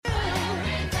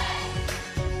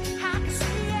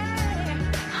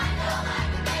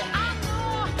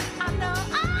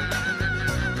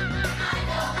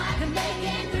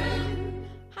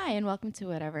welcome to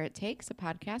Whatever It Takes, a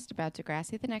podcast about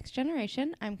Degrassi, the Next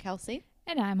Generation. I'm Kelsey.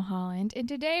 And I'm Holland. And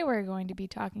today we're going to be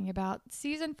talking about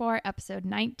Season 4, Episode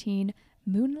 19,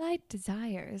 Moonlight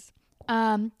Desires.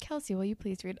 Kelsey, will you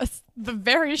please read us the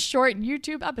very short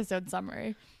YouTube episode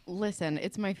summary? Listen,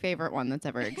 it's my favorite one that's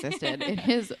ever existed. It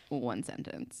is one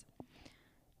sentence.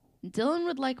 Dylan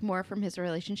would like more from his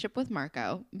relationship with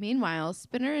Marco. Meanwhile,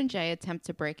 Spinner and Jay attempt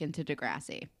to break into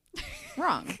Degrassi.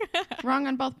 Wrong. Wrong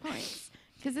on both points.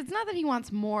 Because it's not that he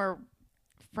wants more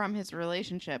from his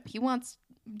relationship. He wants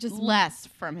just less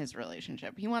from his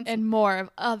relationship. He wants... And more of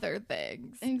other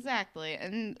things. Exactly.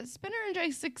 And Spinner and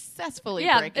Jay successfully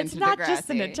break into Degrassi. Yeah, it's not just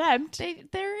an attempt. They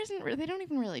don't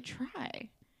even really try.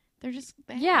 They're just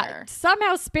there. Yeah,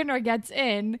 somehow Spinner gets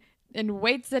in and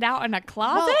waits it out in a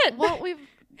closet. Well,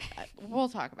 we'll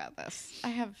talk about this. I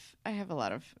have a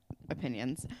lot of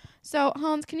opinions. So,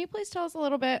 Hans, can you please tell us a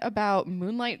little bit about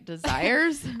Moonlight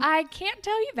Desires? I can't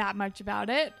tell you that much about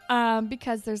it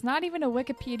because there's not even a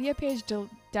Wikipedia page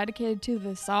dedicated to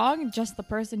the song, just the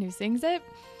person who sings it.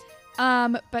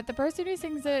 But the person who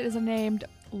sings it is named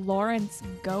Lawrence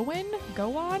Gowan.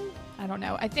 I don't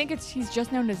know. I think he's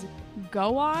just known as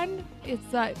Gowan.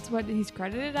 It's what he's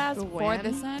credited as for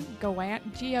this song.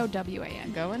 Gowan.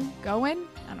 G-O-W-A-N. Gowan?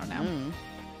 I don't know.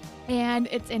 And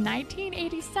it's a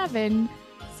 1987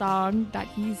 song that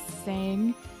he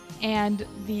sang, and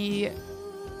the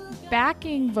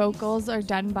backing vocals are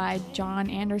done by John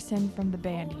Anderson from the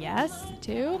band Yes,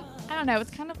 too. I don't know. It's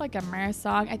kind of like a Mare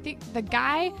song. I think the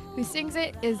guy who sings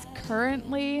it is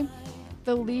currently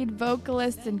the lead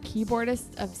vocalist and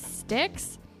keyboardist of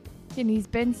Styx, and he's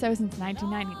been so since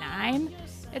 1999.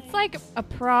 It's like a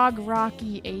prog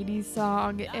rocky 80s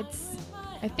song.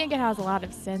 I think it has a lot of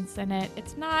synths in it.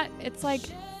 It's like,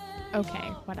 okay,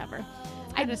 whatever.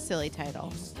 I had a silly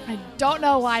title. I don't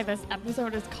know why this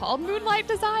episode is called Moonlight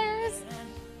Desires.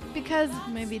 Because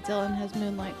maybe Dylan has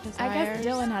Moonlight Desires. I guess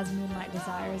Dylan has Moonlight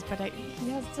Desires, but he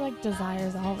has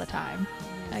desires all the time,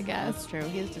 I guess. That's true.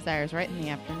 He has desires right in the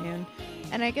afternoon.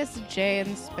 And I guess Jay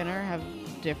and Spinner have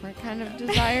different kind of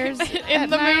desires in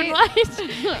the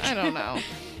moonlight. I don't know.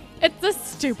 It's a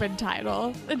stupid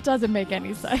title. It doesn't make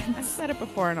any sense. I've said it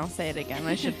before and I'll say it again.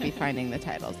 I should be finding the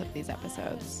titles of these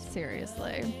episodes.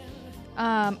 Seriously.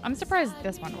 I'm surprised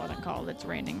this one wasn't called It's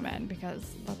Raining Men because,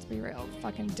 let's be real,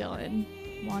 fucking Dylan,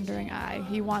 Wandering Eye,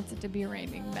 he wants it to be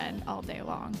raining men all day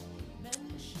long.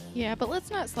 Yeah, but let's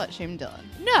not slut shame Dylan.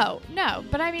 No,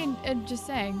 but I mean, just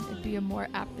saying, it'd be a more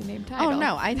aptly named title. Oh,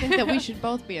 no, I think that we should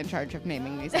both be in charge of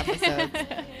naming these episodes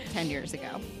 10 years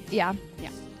ago. Yeah.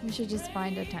 We should just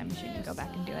find a time machine and go back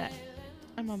and do it.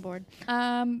 I'm on board.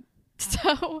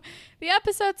 So the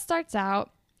episode starts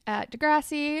out at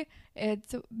Degrassi.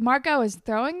 Marco is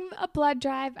throwing a blood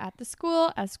drive at the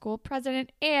school as school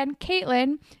president, and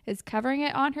Caitlin is covering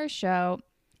it on her show.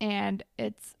 And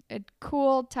it's a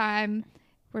cool time.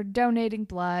 We're donating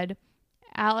blood.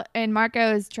 And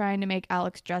Marco is trying to make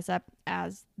Alex dress up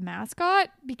as mascot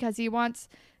because he wants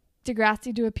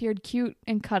Degrassi to appear cute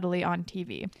and cuddly on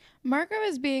TV. Marco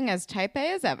is being as type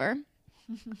A as ever.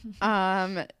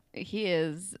 He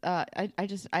is. I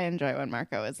enjoy when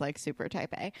Marco is like super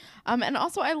type A. And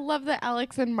also I love that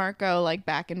Alex and Marco like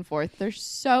back and forth. They're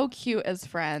so cute as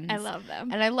friends. I love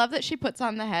them. And I love that she puts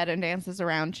on the head and dances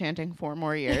around chanting 4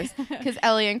 more years. Because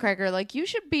Ellie and Craig are like, you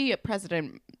should be a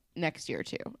president next year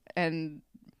too. And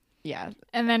yeah.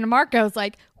 And then Marco's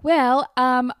like, well,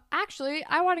 actually,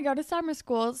 I want to go to summer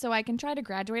school so I can try to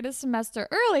graduate a semester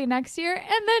early next year,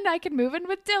 and then I can move in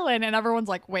with Dylan. And everyone's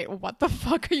like, wait, what the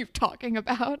fuck are you talking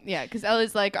about? Yeah, because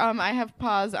Ellie's like, I have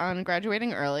pause on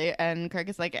graduating early, and Craig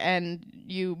is like, and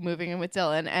you moving in with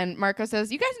Dylan. And Marco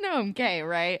says, you guys know I'm gay,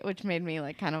 right? Which made me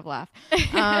like kind of laugh.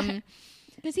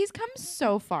 Because he's come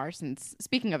so far since,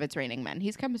 speaking of It's Raining Men,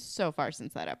 he's come so far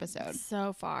since that episode.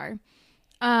 So far.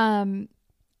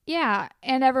 Yeah,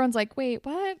 and everyone's like, wait,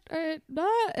 what?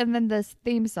 And then this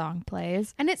theme song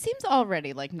plays. And it seems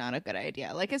already like not a good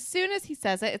idea. Like as soon as he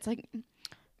says it, it's like,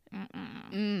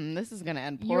 this is going to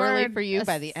end poorly for you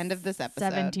by the end of this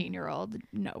episode. 17-year-old,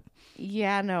 no.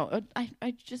 Yeah, no.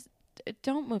 I just,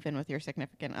 don't move in with your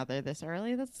significant other this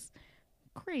early. That's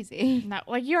crazy. No,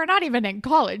 like you're not even in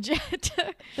college yet.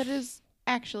 That is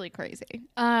actually crazy.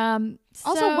 Also,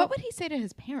 what would he say to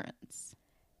his parents?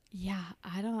 Yeah,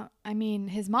 I mean,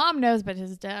 his mom knows, but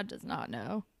his dad does not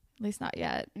know. At least not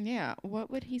yet. Yeah,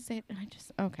 what would he say?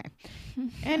 Okay.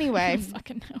 Anyway. I don't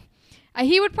fucking know.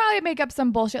 He would probably make up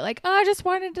some bullshit like, oh, I just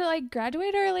wanted to like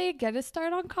graduate early, get a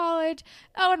start on college.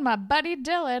 Oh, and my buddy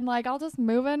Dylan, like I'll just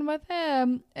move in with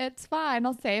him. It's fine.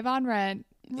 I'll save on rent.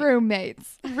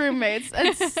 Roommates.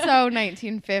 It's so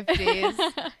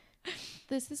 1950s.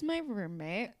 this is my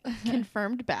roommate,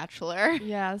 confirmed bachelor.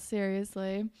 Yeah,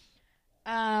 seriously.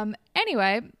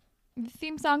 Anyway, the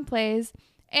theme song plays,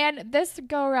 and this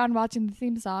go around watching the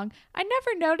theme song, I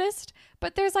never noticed,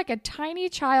 but there's like a tiny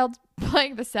child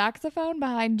playing the saxophone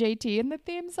behind JT in the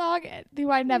theme song, who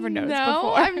I never noticed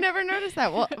before. I've never noticed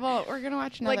that. Well, we're gonna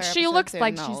watch another. Like, she episode looks soon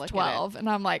like and I'll she's look at it. 12, and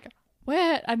I'm like,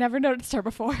 what? I never noticed her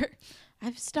before.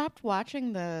 I've stopped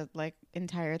watching the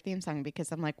entire theme song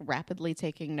because I'm rapidly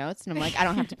taking notes, and I'm like, I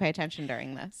don't have to pay attention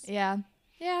during this. Yeah.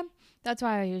 That's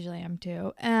why I usually am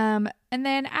too. And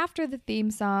then after the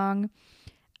theme song,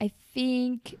 I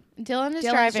think Dylan is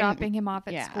Dylan's driving. dropping him off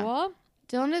at school.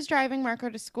 Dylan is driving Marco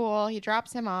to school. He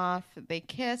drops him off. They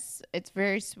kiss. It's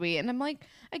very sweet. And I'm like,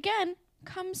 again,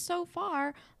 come so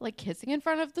far. Like, kissing in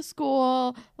front of the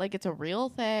school. Like, it's a real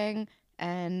thing.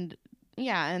 And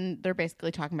yeah, and they're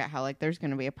basically talking about how there's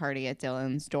going to be a party at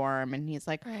Dylan's dorm. And he's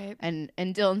like, Right. and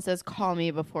Dylan says, call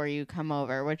me before you come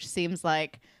over, which seems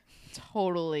like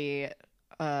totally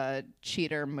a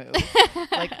cheater move.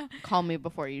 Like, call me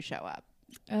before you show up.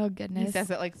 Oh, goodness. He says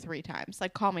it 3 times.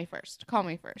 Like, call me first. Call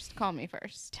me first. Call me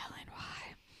first. Dylan,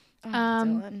 why? Oh,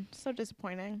 Dylan. So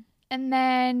disappointing. And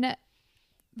then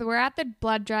we're at the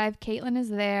blood drive. Caitlin is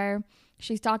there.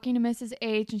 She's talking to Mrs.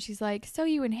 H, and she's like, so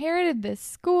you inherited this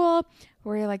school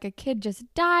where a kid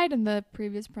just died and the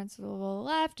previous principal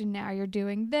left, and now you're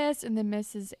doing this. And then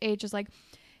Mrs. H is like,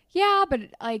 yeah, but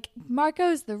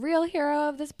Marco's the real hero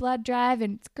of this blood drive,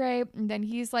 and it's great. And then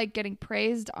he's getting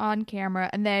praised on camera,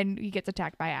 and then he gets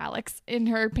attacked by Alex in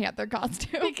her panther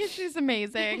costume. Because she's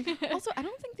amazing. Also, I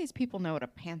don't think these people know what a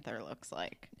panther looks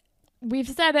like. We've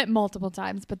said it multiple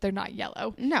times, but they're not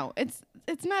yellow. No, it's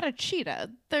not a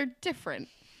cheetah. They're different.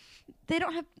 They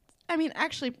don't have. I mean,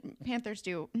 actually, panthers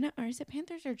do. No, or is it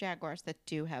panthers or jaguars that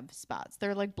do have spots?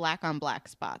 They're black on black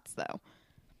spots, though.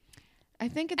 I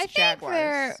think it's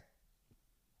jaguars.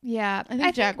 Yeah, I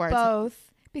think jaguars.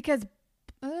 Both, because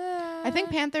I think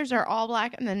panthers are all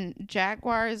black, and then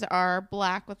jaguars are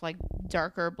black with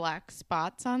darker black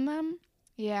spots on them.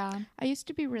 Yeah, I used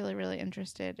to be really, really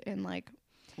interested in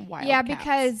wild yeah, cats.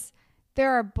 because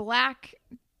there are black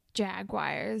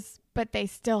jaguars, but they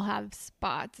still have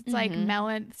spots. It's like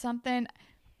melon something.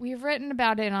 We've written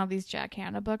about it in all these Jack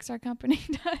Hanna books our company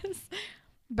does,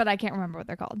 but I can't remember what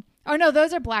they're called. Oh no,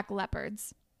 those are black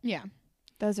leopards. Yeah.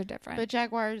 Those are different. But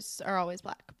jaguars are always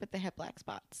black, but they have black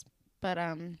spots. But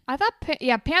I thought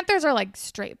panthers are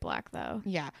straight black though.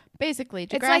 yeah, basically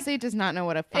Degrassi does not know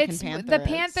what a fucking panther the is.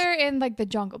 panther in the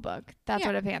Jungle Book. That's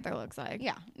what a panther looks like.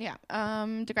 Yeah.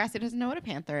 Degrassi doesn't know what a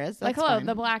panther is. That's hello, fine.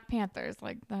 the Black Panthers.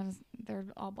 They're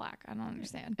all black. I don't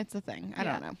understand. It's a thing. I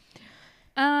don't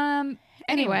know.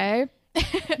 Anyway.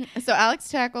 So Alex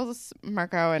tackles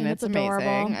Marco, and it's amazing.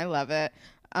 adorable. I love it.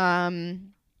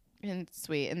 And it's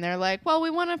sweet. And they're like, well,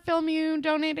 we want to film you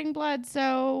donating blood,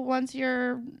 so once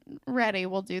you're ready,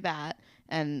 we'll do that.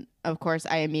 And of course,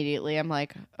 I'm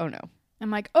like, oh no.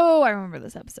 I'm like, oh, I remember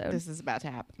this episode. This is about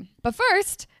to happen. But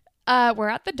first, we're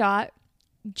at the dot.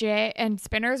 Jay and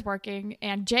Spinner's working,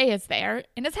 and Jay is there,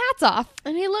 and his hat's off.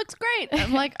 And he looks great.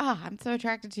 I'm like, I'm so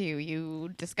attracted to you, you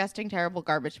disgusting, terrible,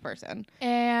 garbage person.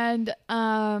 And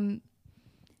I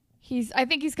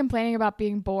think he's complaining about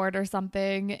being bored or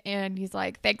something, and he's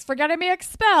like, thanks for getting me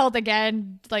expelled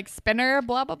again, Spinner,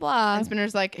 blah, blah, blah. And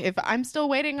Spinner's like, if I'm still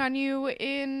waiting on you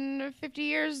in 50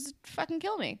 years, fucking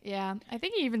kill me. Yeah, I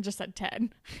think he even just said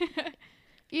 10.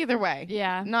 Either way.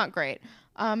 Yeah. Not great.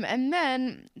 And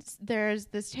then there's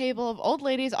this table of old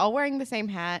ladies all wearing the same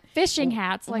hat. Fishing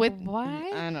hats.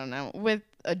 Why? I don't know. With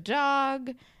a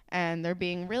dog, and they're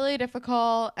being really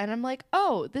difficult. And I'm like,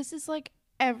 oh, this is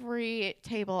every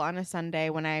table on a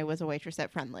Sunday when I was a waitress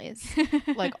at Friendly's.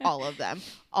 All of them.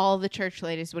 All the church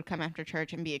ladies would come after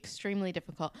church and be extremely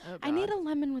difficult. Oh, I need a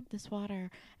lemon with this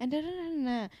water. And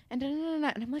da-da-da-da-da, and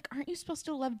da-da-da-da. And I'm like, aren't you supposed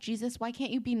to love Jesus? Why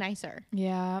can't you be nicer?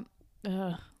 Yeah.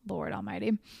 Ugh, Lord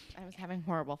almighty. I was having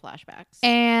horrible flashbacks.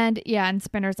 And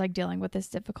Spinner's dealing with this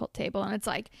difficult table, and it's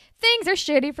things are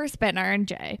shitty for Spinner and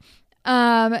Jay.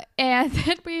 And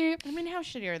then how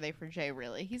shitty are they for Jay,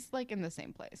 really? He's in the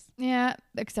same place. Yeah,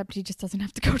 except he just doesn't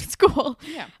have to go to school.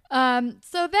 Yeah.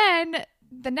 So then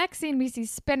the next scene we see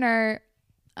Spinner.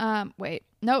 Wait,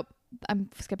 nope,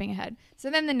 I'm skipping ahead. So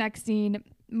then the next scene,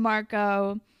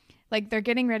 Marco, they're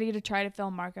getting ready to try to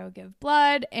film Marco give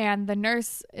blood, and the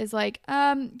nurse is like,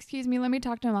 excuse me, let me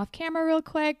talk to him off camera real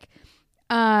quick.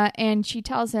 And she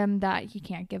tells him that he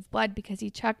can't give blood because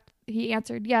he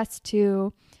answered yes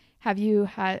to, have you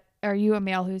are you a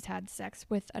male who's had sex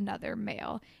with another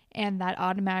male? And that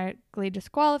automatically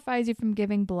disqualifies you from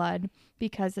giving blood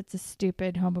because it's a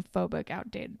stupid, homophobic,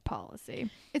 outdated policy.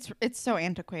 It's so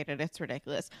antiquated. It's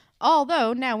ridiculous.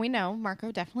 Although now we know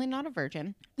Marco definitely not a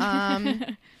virgin.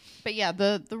 But yeah,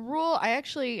 the rule. I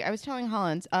was telling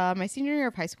Holland, my senior year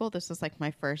of high school. This was like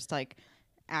my first like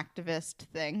activist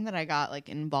thing that I got like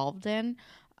involved in.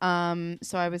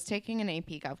 So I was taking an AP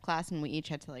Gov class, and we each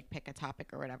had to like pick a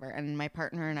topic or whatever. And my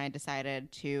partner and I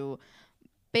decided to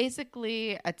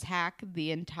basically attack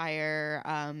the entire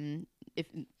if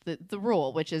the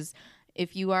rule, which is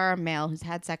if you are a male who's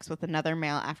had sex with another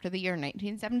male after the year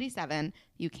 1977,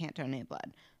 you can't donate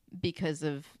blood because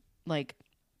of like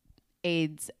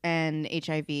AIDS and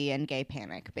HIV and gay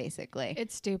panic, basically.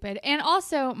 It's stupid. And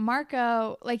also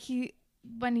Marco, like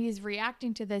when he's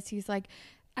reacting to this, he's like,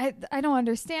 I don't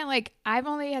understand. Like, I've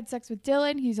only had sex with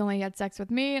Dylan. He's only had sex with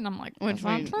me. And I'm like, which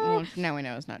now we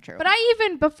know is not true. But I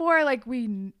even, before, like,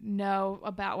 we know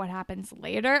about what happens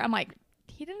later, I'm like,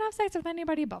 he didn't have sex with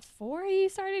anybody before he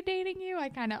started dating you? I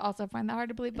kind of also find that hard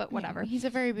to believe, but whatever. Yeah, he's a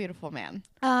very beautiful man.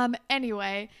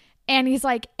 Anyway, and he's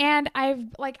like, and I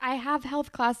have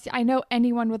health class. I know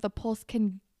anyone with a pulse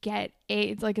can get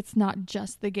AIDS. Like, it's not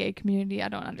just the gay community. I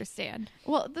don't understand.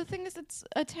 Well, the thing is, it's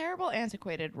a terrible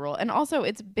antiquated rule, and also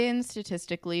it's been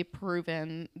statistically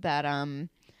proven that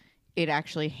it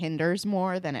actually hinders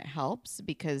more than it helps,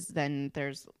 because then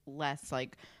there's less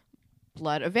like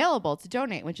blood available to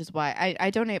donate, which is why I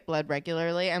donate blood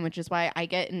regularly, and which is why I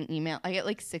get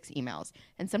like 6 emails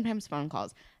and sometimes phone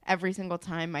calls every single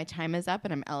time my time is up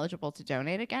and I'm eligible to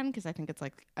donate again, because I think it's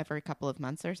like every couple of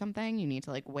months or something you need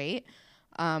to like wait.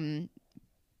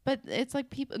 But it's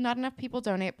like not enough people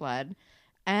donate blood,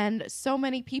 and so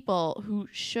many people who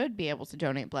should be able to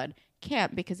donate blood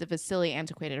can't because of a silly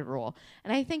antiquated rule.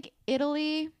 And I think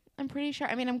Italy, I'm pretty sure,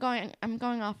 I mean, I'm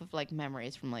going off of like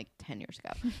memories from like 10 years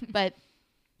ago, but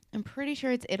I'm pretty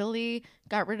sure it's Italy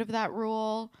got rid of that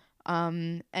rule.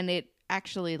 And it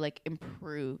actually like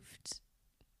improved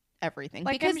everything,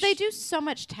 like, because they do so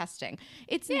much testing.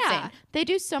 It's insane. They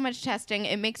do so much testing.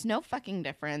 It makes no fucking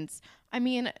difference. I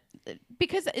mean,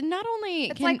 because not only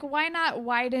it's like, why not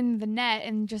widen the net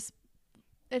and just,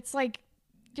 it's like,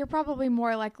 you're probably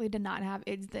more likely to not have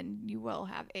AIDS than you will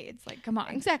have AIDS. Like, come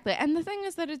on. Exactly. And the thing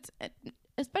is that it's,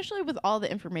 especially with all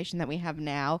the information that we have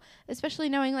now, especially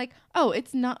knowing like, oh,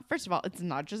 it's not, first of all, it's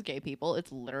not just gay people.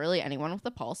 It's literally anyone with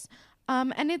a pulse.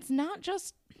 And it's not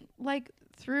just like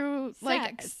through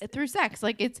sex.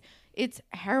 Like it's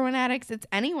heroin addicts. It's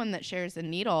anyone that shares a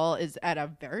needle is at a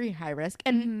very high risk.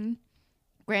 And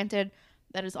granted,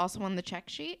 that is also on the check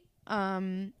sheet.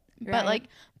 But like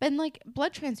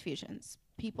blood transfusions.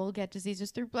 People get diseases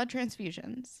through blood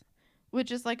transfusions, which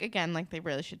is like, again, like they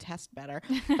really should test better.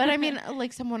 But I mean,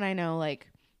 like someone I know, like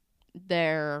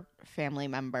their family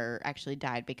member actually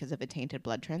died because of a tainted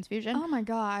blood transfusion. Oh my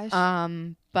gosh.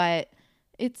 But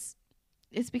it's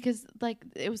because like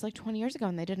it was like 20 years ago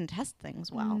and they didn't test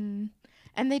things well.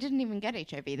 And they didn't even get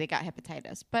HIV. They got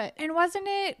hepatitis. And wasn't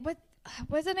it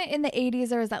in the 80s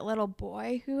there was that little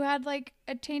boy who had like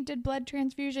a tainted blood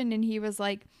transfusion, and he was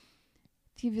like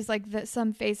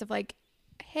some face of like,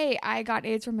 hey, I got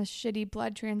AIDS from a shitty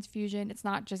blood transfusion. It's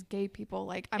not just gay people.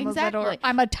 Like,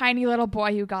 I'm a tiny little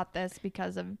boy who got this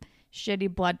because of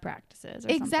shitty blood practices or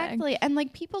exactly. And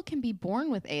like people can be born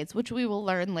with AIDS, which we will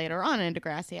learn later on in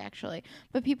Degrassi actually.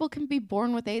 But people can be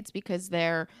born with AIDS because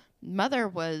their mother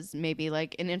was maybe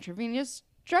like an intravenous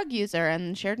drug user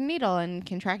and shared a needle and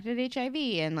contracted HIV,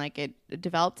 and like it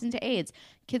developed into AIDS.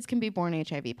 Kids can be born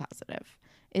HIV positive.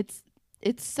 It's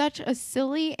such a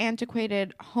silly,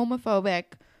 antiquated, homophobic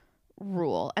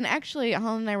rule. And actually,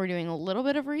 Holland and I were doing a little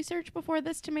bit of research before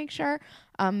this to make sure.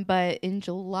 But in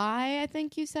July, I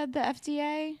think you said the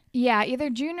FDA? Yeah, either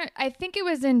June or I think it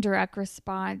was in direct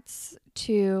response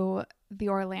to the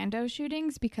Orlando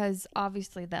shootings, because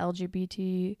obviously the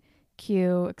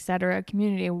LGBTQ, et cetera,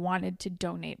 community wanted to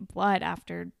donate blood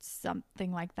after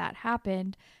something like that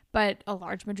happened. But a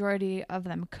large majority of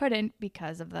them couldn't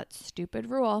because of that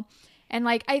stupid rule. And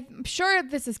like, I'm sure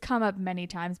this has come up many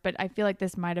times, but I feel like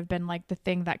this might have been like the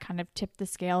thing that kind of tipped the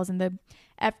scales. And the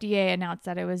FDA announced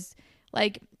that it was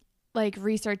like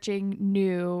researching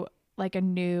a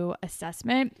new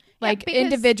assessment, like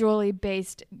individually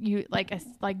based,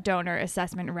 like donor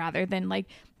assessment rather than like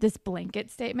this blanket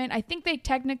statement. I think they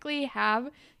technically have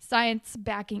science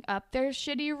backing up their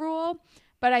shitty rule,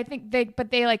 but I think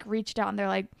they like reached out and they're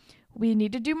like, we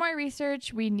need to do more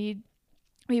research.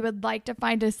 We would like to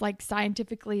find us like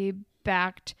scientifically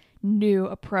backed new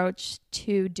approach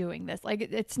to doing this. Like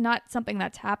it's not something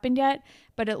that's happened yet,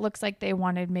 but it looks like they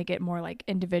wanted to make it more like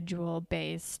individual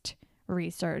based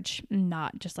research,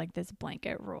 not just like this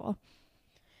blanket rule.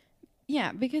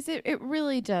 Yeah, because it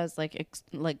really does like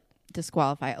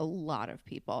disqualify a lot of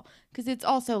people, because it's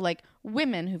also like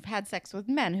women who've had sex with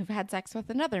men who've had sex with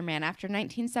another man after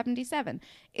 1977.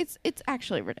 It's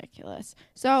actually ridiculous.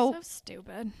 So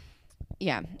stupid.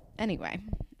 Yeah. Anyway,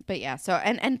 but yeah. So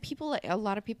and people, like, a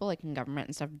lot of people like in government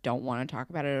and stuff don't want to talk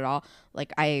about it at all.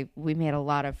 Like we made a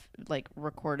lot of like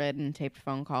recorded and taped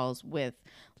phone calls with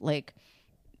like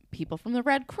people from the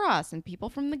Red Cross and people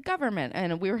from the government,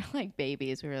 and we were like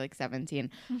babies. We were like 17.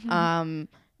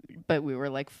 But we were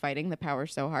like fighting the power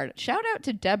so hard. Shout out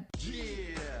to Deb.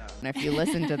 Yeah. If you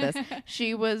listen to this,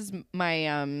 she was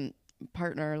my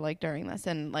partner like during this,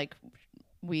 and like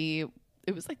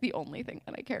it was like the only thing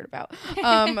that I cared about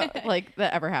like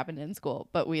that ever happened in school.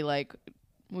 But we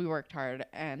worked hard,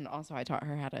 and also I taught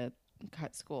her how to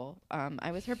cut school.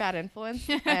 I was her bad influence,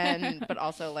 but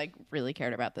also like really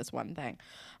cared about this one thing.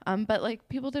 But like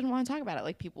people didn't want to talk about it.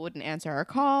 Like people wouldn't answer our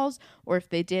calls, or if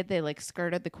they did, they like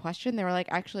skirted the question. They were like,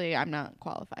 actually, I'm not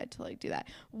qualified to like do that,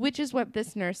 which is what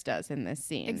this nurse does in this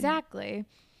scene. Exactly.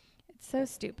 It's so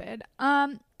stupid.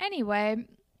 Anyway,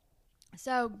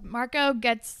 so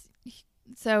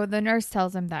so the nurse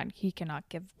tells him that he cannot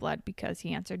give blood because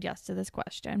he answered yes to this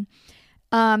question.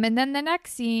 And then the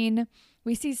next scene,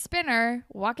 we see Spinner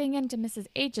walking into Mrs.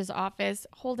 H's office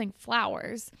holding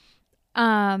flowers.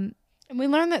 And we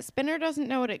learn that Spinner doesn't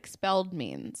know what expelled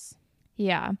means.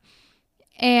 Yeah.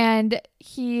 And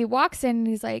he walks in and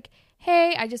he's like,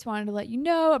 hey, I just wanted to let you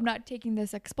know I'm not taking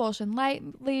this expulsion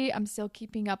lightly. I'm still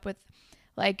keeping up with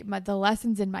like the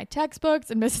lessons in my textbooks.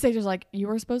 And Mrs. H is like, you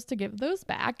were supposed to give those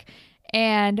back.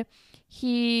 And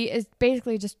he is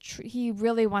basically just, he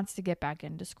really wants to get back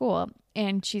into school.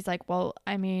 And she's like, well,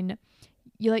 I mean,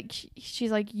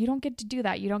 she's like, you don't get to do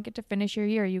that. You don't get to finish your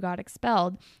year. You got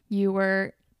expelled.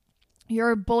 Your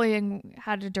bullying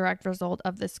had a direct result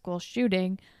of the school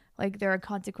shooting. Like there are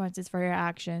consequences for your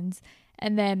actions.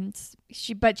 And then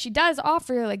she does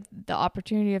offer like the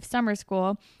opportunity of summer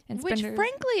school, and which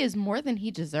frankly is more than he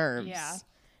deserves. Yeah.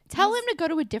 Tell him to go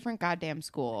to a different goddamn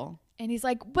school. And he's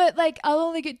like, but like I'll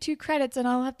only get 2 credits and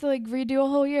I'll have to like redo a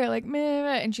whole year. Like, meh,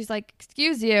 meh. And she's like,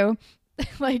 excuse you,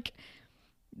 like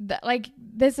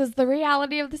this is the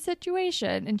reality of the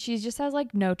situation. And she just has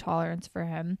like no tolerance for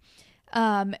him.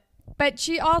 But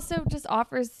she also just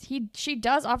she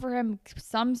does offer him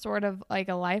some sort of like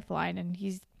a lifeline, and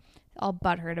he's all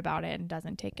butthurt about it and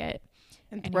doesn't take it.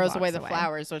 And throws away the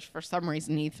flowers, which for some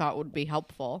reason he thought would be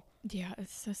helpful. Yeah,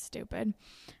 it's so stupid.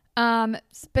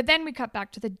 But then we cut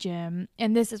back to the gym,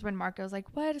 and this is when Marco's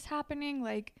like, what is happening?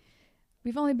 Like,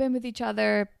 we've only been with each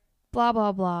other, blah,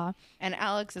 blah, blah. And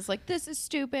Alex is like, this is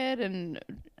stupid. And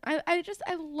I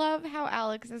love how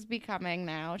Alex is becoming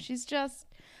now.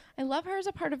 I love her as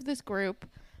a part of this group.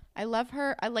 I love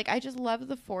her. I just love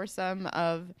the foursome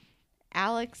of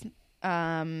Alex,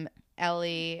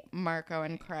 Ellie, Marco,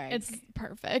 and Craig. It's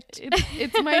perfect.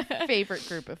 It's my favorite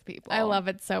group of people. I love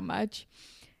it so much.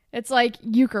 It's like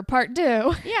Euchre Part 2.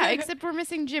 Yeah, except we're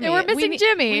missing Jimmy. Yeah, we're missing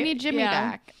Jimmy. We need Jimmy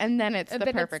back. And then it's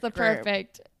the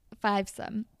perfect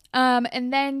fivesome.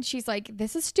 And then she's like,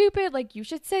 this is stupid. Like, you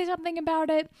should say something about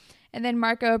it. And then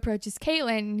Marco approaches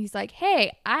Caitlin and he's like,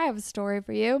 hey, I have a story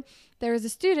for you. There was a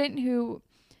student who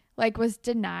like was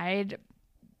denied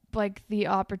like the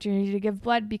opportunity to give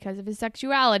blood because of his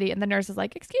sexuality. And the nurse is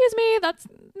like, excuse me, that's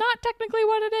not technically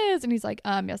what it is. And he's like,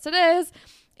 yes, it is.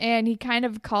 And he kind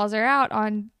of calls her out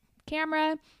on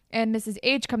camera. And Mrs.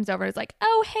 H comes over and is like,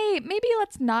 oh, hey, maybe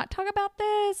let's not talk about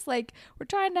this. Like, we're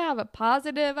trying to have a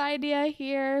positive idea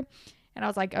here. And I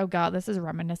was like, oh, God, this is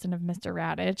reminiscent of Mr.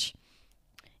 Radich.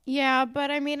 Yeah,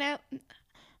 but I mean,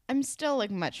 I'm still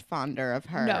like much fonder of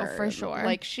her. No, for sure.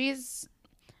 Like she's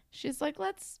like,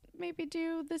 let's maybe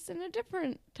do this in a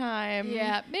different time.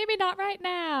 Yeah, maybe not right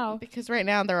now. Because right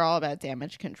now they're all about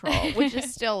damage control, which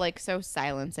is still like so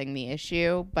silencing the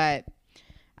issue. But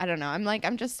I don't know.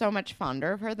 I'm just so much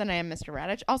fonder of her than I am Mr.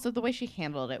 Radich. Also, the way she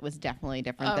handled it was definitely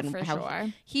different than how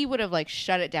he would have like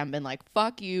shut it down, been like,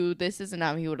 fuck you, this is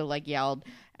enough. He would have like yelled,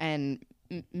 and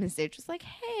Miss H was like,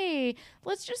 hey,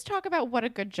 let's just talk about what a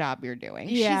good job you're doing.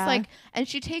 Yeah. She's like, and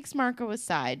she takes Marco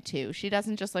aside too. She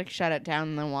doesn't just like shut it down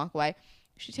and then walk away.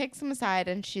 She takes him aside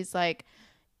and she's like,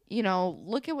 you know,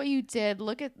 look at what you did.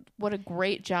 Look at what a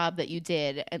great job that you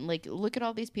did. And like, look at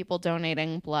all these people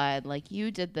donating blood. Like,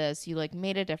 you did this. You like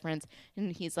made a difference.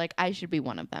 And he's like, I should be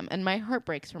one of them. And my heart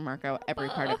breaks for Marco every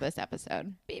part of this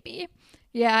episode. Baby.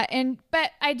 Yeah.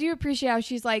 But I do appreciate how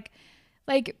she's like,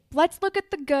 like, let's look at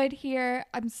the good here.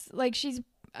 I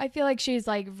feel like she's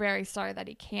like very sorry that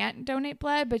he can't donate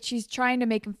blood, but she's trying to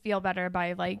make him feel better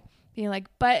by like being like,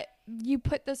 but you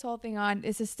put this whole thing on.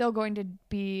 This is still going to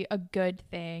be a good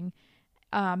thing.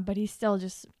 But he's still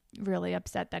just really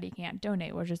upset that he can't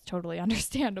donate, which is totally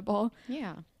understandable.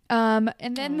 Yeah. And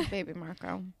then baby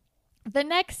Marco. the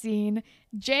next scene,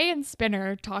 Jay and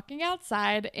Spinner talking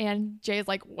outside, and Jay's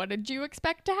like, what did you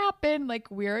expect to happen? Like,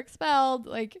 we're expelled.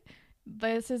 Like,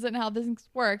 this isn't how this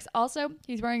works. Also,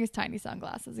 he's wearing his tiny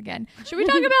sunglasses again. Should we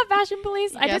talk about Fashion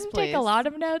Police? I Yes, didn't take a please. lot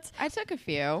of notes. I took a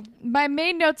few. My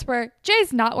main notes were,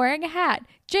 Jay's not wearing a hat.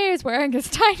 Jay is wearing his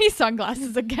tiny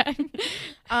sunglasses again.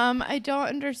 I don't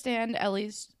understand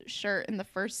Ellie's shirt in the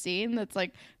first scene that's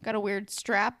like got a weird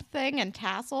strap thing and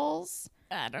tassels.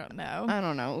 I don't know. I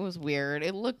don't know. It was weird.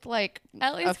 It looked like a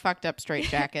Ellie's fucked up straight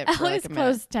jacket for like Ellie's a minute.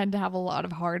 clothes tend to have a lot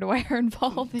of hardware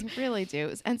involved. They really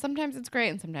do. And sometimes it's great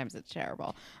and sometimes it's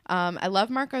terrible. I love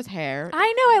Marco's hair.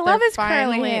 I know. I love They're his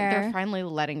curly hair. They're finally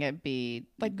letting it be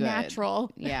like good.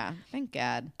 natural. Yeah. Thank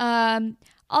God.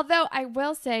 Although I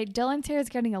will say Dylan's hair is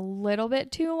getting a little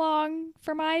bit too long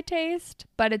for my taste,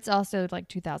 but it's also like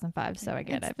 2005, so I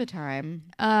get It's it. the time.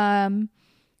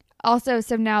 Also,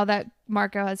 so now that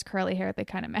Marco has curly hair, they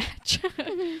kind of match.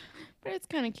 But it's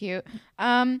kind of cute.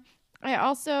 I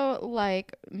also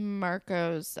like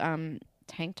Marco's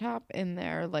tank top in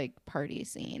their like party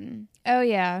scene. Oh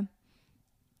yeah.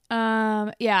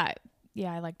 Yeah,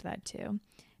 I liked that too.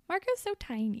 Marco's so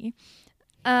tiny.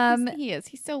 He is.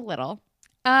 He's so little.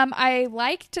 I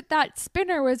liked that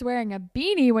Spinner was wearing a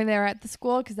beanie when they were at the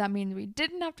school because that means we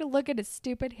didn't have to look at his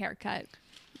stupid haircut.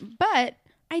 But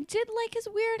I did like his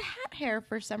weird hat hair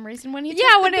for some reason when he took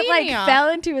When the it like beanie off. fell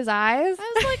into his eyes.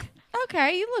 I was like,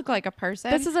 okay, you look like a person.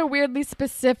 This is a weirdly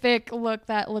specific look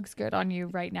that looks good on you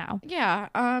right now. Yeah,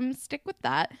 stick with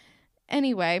that.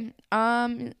 Anyway,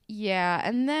 yeah,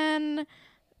 and then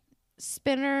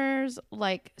Spinner's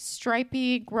like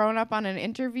stripy grown up on an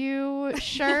interview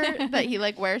shirt that he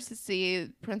like wears to see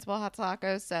Principal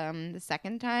Hatzilakos the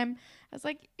second time. I was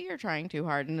like, you're trying too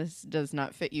hard and this does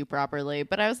not fit you properly.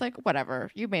 But I was like, whatever,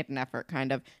 you made an effort,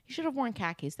 kind of. You should have worn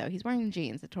khakis though. He's wearing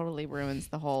jeans. It totally ruins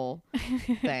the whole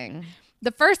thing.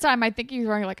 The first time I think he was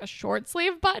wearing like a short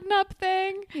sleeve button up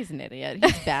thing. He's an idiot.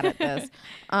 He's bad at this.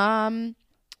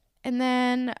 And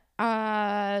then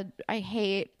I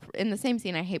hate, in the same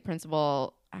scene, I hate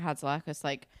Principal Hatzilakos'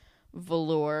 like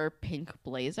velour pink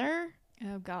blazer.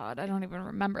 Oh God, I don't even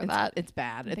remember that. It's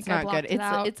bad. I It's think I not good. blocked it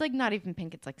out. It's like not even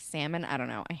pink. It's like salmon. I don't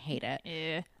know. I hate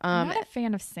it. I'm not a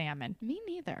fan of salmon. Me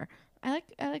neither. I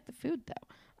like the food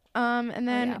though. And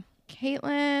then yeah.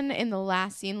 Caitlin in the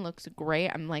last scene looks great.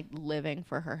 I'm like living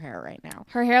for her hair right now.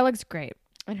 Her hair looks great.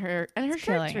 And her It's shirt's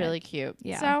killing really it. cute.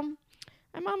 Yeah. So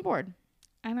I'm on board.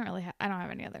 I don't have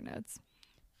any other notes.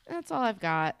 That's all I've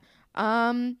got.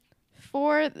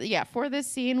 For this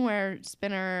scene where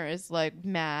Spinner is like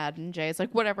mad and Jay is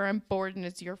like, whatever, I'm bored and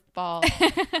it's your fault.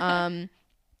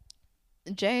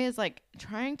 Jay is like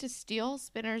trying to steal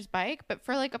Spinner's bike, but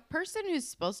for like a person who's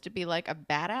supposed to be like a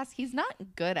badass, he's not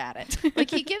good at it.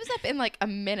 Like he gives up in like a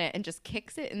minute and just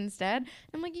kicks it instead.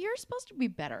 I'm like, you're supposed to be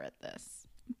better at this.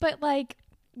 But like,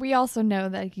 we also know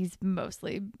that he's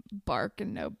mostly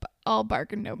all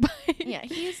bark and no bite. Yeah,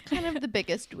 he's kind of the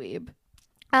biggest dweeb.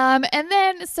 And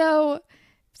then so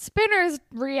Spinner's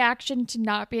reaction to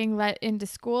not being let into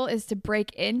school is to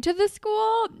break into the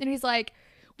school, and he's like,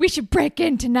 we should break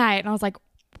in tonight. And I was like,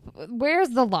 where's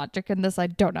the logic in this? I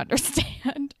don't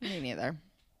understand. Me neither.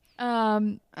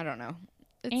 Um, I don't know.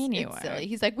 Anyway. It's silly.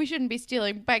 He's like, we shouldn't be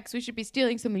stealing bikes. We should be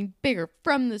stealing something bigger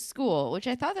from the school, which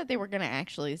I thought that they were going to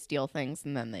actually steal things,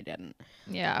 and then they didn't.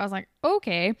 yeah, I was like,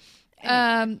 okay.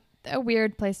 A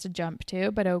weird place to jump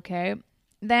to, but okay.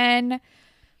 Then,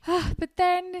 but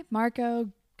then Marco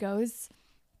goes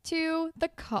to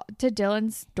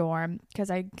Dylan's dorm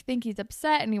because I think he's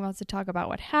upset and he wants to talk about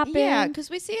what happened. Yeah, because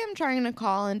we see him trying to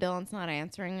call, and Dylan's not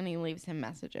answering, and he leaves him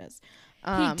messages.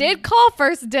 He did call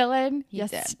first, Dylan. He You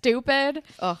did. stupid.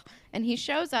 Ugh. And he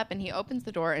shows up and he opens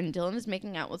the door and Dylan is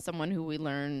making out with someone who we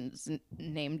learn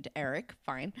named Eric.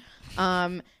 Fine.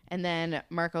 And then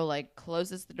Marco like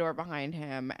closes the door behind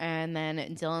him and then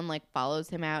Dylan like follows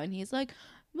him out and he's like,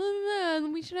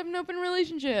 we should have an open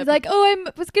relationship. He's like, oh,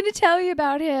 I was gonna tell you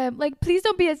about him. Like, please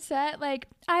don't be upset. Like,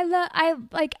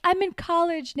 I'm in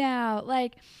college now.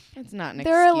 Like, it's not an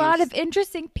there are a lot excuse. of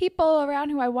interesting people around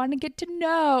who I want to get to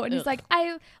know. And he's Ugh.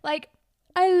 like,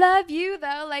 I love you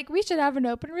though. Like, we should have an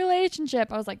open relationship.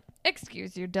 I was like,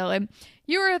 excuse you, Dylan.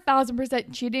 You were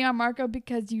 1,000% cheating on Marco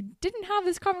because you didn't have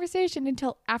this conversation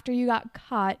until after you got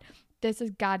caught. this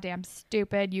is goddamn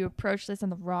stupid. You approach this in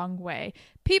the wrong way.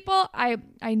 People, I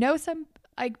know some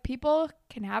like people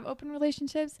can have open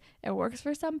relationships. It works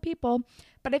for some people,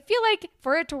 but I feel like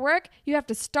for it to work, you have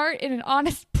to start in an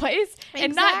honest place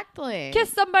and not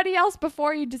kiss somebody else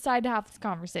before you decide to have this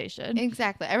conversation.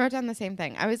 Exactly. I wrote down the same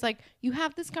thing. I was like, you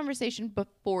have this conversation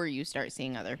before you start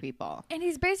seeing other people. And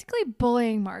he's basically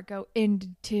bullying Marco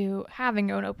into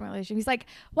having an open relationship. He's like,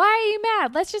 why are you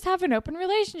mad? Let's just have an open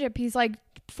relationship. He's like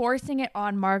forcing it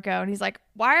on Marco. And he's like,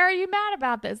 why are you mad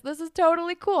about this? This is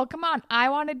totally cool. Come on. I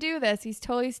want to do this. He's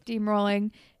totally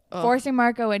steamrolling, forcing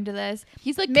Marco into this.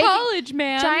 He's like, college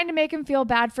man. Trying to make him feel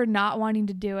bad for not wanting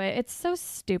to do it. It's so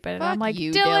stupid. Fuck and I'm like,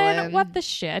 you, Dylan, what the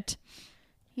shit?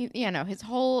 His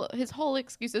whole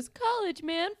excuse is college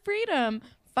man, freedom.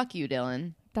 Fuck you,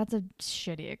 Dylan. That's a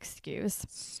shitty excuse.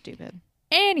 Stupid.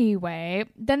 Anyway,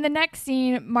 then the next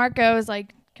scene, Marco is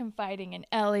like confiding in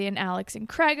Ellie and Alex and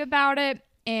Craig about it.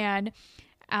 And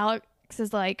Alex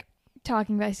is like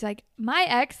talking about, she's like, my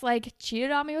ex like cheated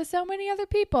on me with so many other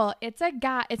people. It's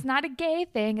not a gay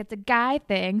thing. It's a guy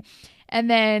thing.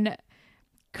 And then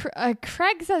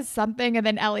Craig says something, and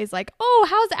then Ellie's like, oh,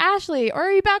 how's Ashley? Or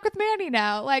are you back with Manny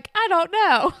now? Like, I don't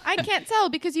know. I can't tell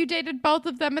because you dated both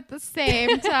of them at the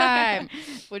same time,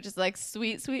 which is like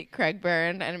sweet, sweet Craig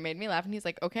Byrne. And it made me laugh. And he's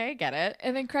like, okay, I get it.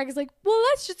 And then Craig is like, well,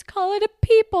 let's just call it a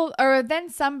people. Or then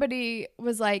somebody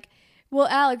was like, well,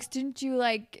 Alex, didn't you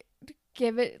like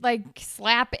give it like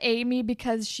slap Amy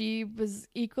because she was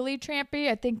equally trampy?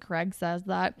 I think Craig says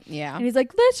that. Yeah. And he's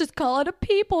like, let's just call it a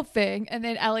people thing. And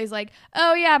then Ellie's like,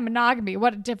 oh yeah, monogamy,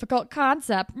 what a difficult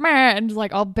concept. And just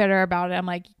like all bitter about it. I'm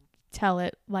like, tell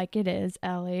it like it is,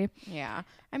 Ellie. Yeah.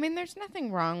 I mean, there's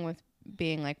nothing wrong with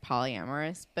being like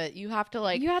polyamorous, but you have to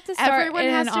like, you have to start everyone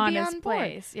in has an to be honest on board.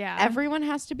 place. Yeah. Everyone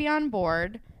has to be on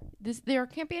board. There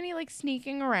can't be any like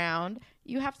sneaking around.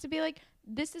 You have to be like,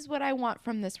 this is what I want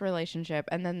from this relationship,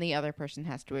 and then the other person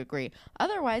has to agree.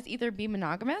 Otherwise, either be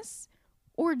monogamous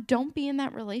or don't be in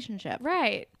that relationship.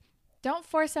 Right. Don't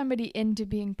force somebody into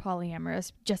being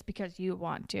polyamorous just because you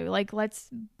want to. Like, let's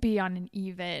be on an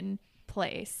even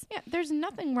place. Yeah, there's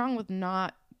nothing wrong with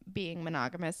not being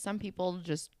monogamous. Some people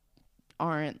just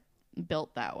aren't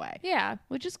built that way. Yeah.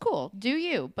 Which is cool. Do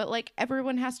you. But, like,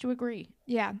 everyone has to agree.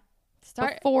 Yeah.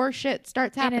 Start before shit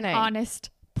starts happening. In an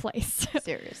honest place.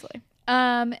 Seriously.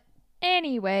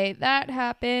 Anyway, that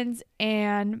happens,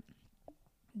 and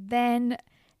then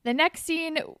the next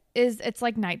scene is, it's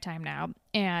like nighttime now,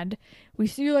 and we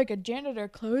see like a janitor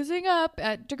closing up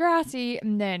at Degrassi,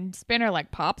 and then Spinner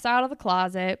like pops out of the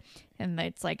closet, and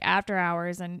it's like after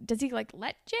hours. And does he like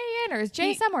let Jay in, or is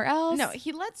Jay somewhere else? No,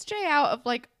 he lets Jay out of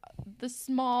like the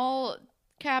small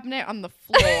cabinet on the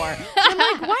floor. I'm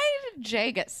like, why did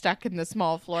Jay get stuck in the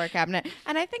small floor cabinet?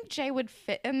 And I think Jay would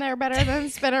fit in there better than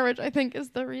Spinner, which I think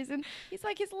is the reason. He's a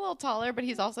little taller, but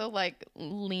he's also like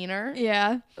leaner.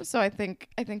 Yeah. So I think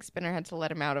Spinner had to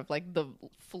let him out of like the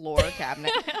floor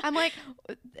cabinet. I'm like,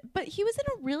 but he was in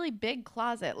a really big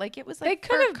closet. Like it was like they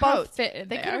could have both fit in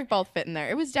there. They could have both fit in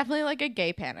there. It was definitely like a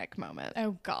gay panic moment.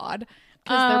 Oh God.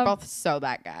 Because they're both so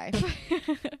that guy.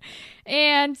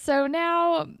 And so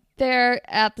now they're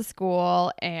at the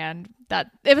school, and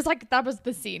that was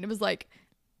the scene. It was like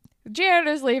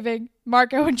janitor's leaving,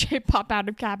 Marco and Jay pop out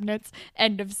of cabinets,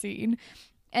 end of scene.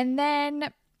 And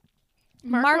then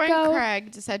Marco and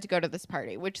Craig decide to go to this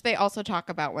party, which they also talk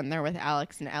about when they're with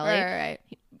Alex and Ellie. Right.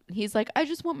 He's like, I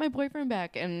just want my boyfriend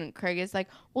back. And Craig is like,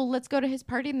 well, let's go to his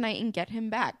party tonight and get him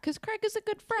back. Because Craig is a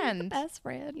good friend. He's the best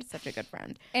friend. He's such a good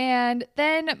friend. And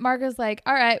then Marco's like,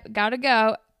 all right, gotta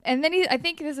go. And then I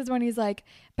think this is when he's like,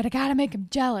 but I gotta make him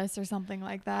jealous or something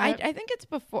like that. I think it's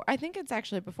before. I think it's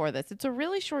actually before this. It's a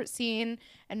really short scene.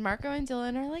 And Marco and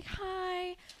Dylan are like,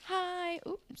 hi.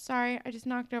 Oops, sorry. I just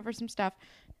knocked over some stuff.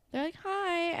 They're like,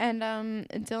 hi. And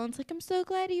Dylan's like, I'm so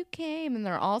glad you came. And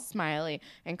they're all smiley.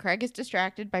 And Craig is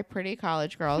distracted by pretty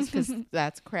college girls because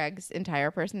that's Craig's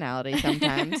entire personality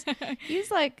sometimes. He's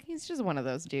just one of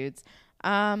those dudes.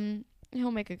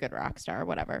 He'll make a good rock star,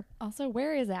 whatever. Also,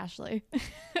 where is Ashley?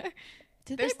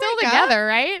 They're still together,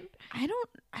 right? I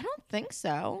don't think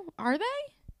so. Are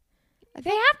they? They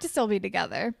have to still be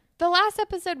together. The last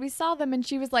episode we saw them and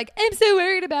she was like, I'm so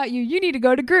worried about you. You need to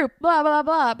go to group, blah, blah,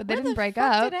 blah. But they didn't break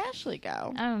up. Where the fuck did Ashley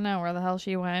go? I don't know where the hell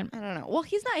she went. I don't know. Well,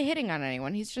 he's not hitting on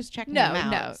anyone. He's just checking them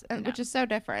out, which is so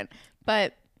different.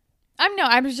 But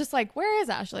I was just like, where is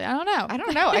Ashley? I don't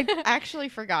know. I actually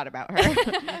forgot about her.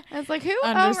 I was like, who?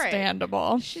 Understandable.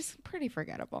 Oh, right. She's pretty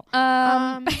forgettable.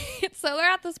 So they're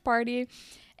at this party,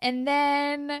 and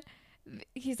then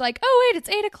he's like, oh, wait, it's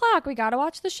 8:00. We got to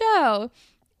watch the show.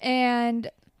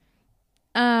 And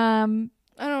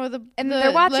I don't know.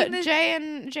 They're watching this. Jay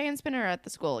and Spinner are at the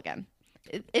school again.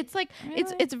 It's like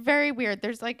Really? it's very weird.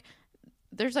 There's like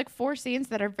 4 scenes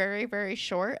that are very, very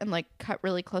short and like cut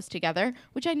really close together,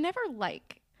 which I never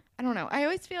like. I don't know. I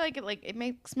always feel like it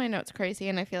makes my notes crazy,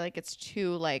 and I feel like it's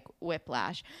too like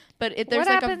whiplash. But there's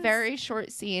like a very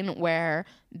short scene where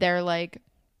they're like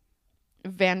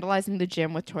vandalizing the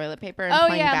gym with toilet paper and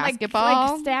playing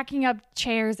basketball, like stacking up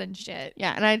chairs and shit.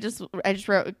 Yeah, and I just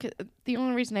wrote, the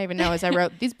only reason I even know is I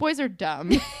wrote, these boys are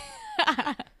dumb.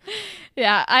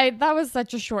 Yeah, that was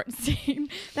such a short scene.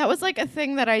 That was like a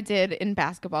thing that I did in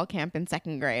basketball camp in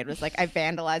 2nd grade. Was like I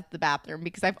vandalized the bathroom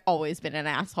because I've always been an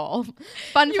asshole.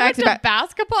 Fun fact about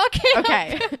basketball camp.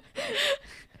 Okay.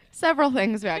 Several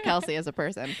things about Kelsey as a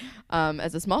person.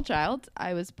 As a small child,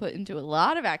 I was put into a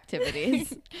lot of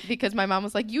activities because my mom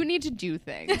was like, you need to do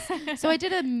things. So I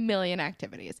did a million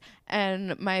activities.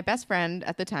 And my best friend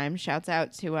at the time, shouts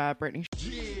out to Brittany.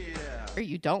 Or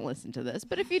you don't listen to this,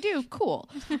 but if you do, cool.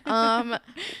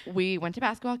 We went to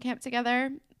basketball camp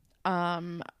together.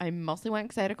 I mostly went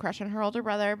because I had a crush on her older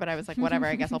brother, but I was like, whatever,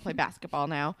 I guess I'll play basketball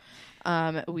now.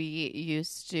 We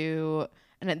used to...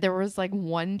 And there was like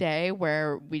one day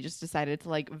where we just decided to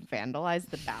like vandalize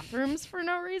the bathrooms for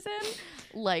no reason,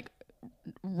 like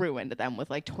ruined them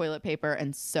with like toilet paper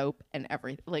and soap and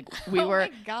everything. Like we were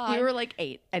like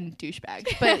 8 and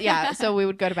douchebags. But yeah, so we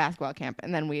would go to basketball camp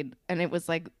and then and it was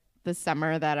like the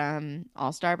summer that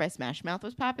All Star by Smash Mouth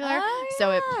was popular. Oh, yeah.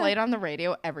 So it played on the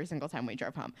radio every single time we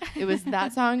drove home. It was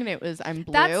that song and it was I'm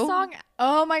Blue. That song,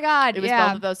 oh my God. It was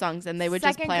both of those songs and they would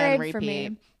just play on repeat. For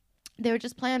me. They would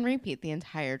just play on repeat the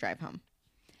entire drive home.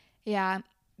 Yeah.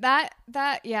 That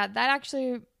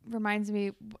actually reminds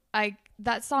me,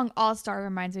 that song All Star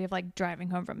reminds me of like driving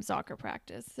home from soccer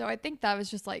practice. So I think that was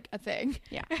just like a thing.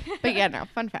 Yeah. But yeah, no,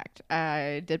 fun fact.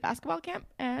 I did basketball camp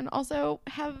and also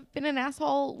have been an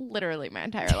asshole literally my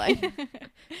entire life.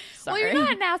 Well, you're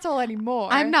not an asshole anymore.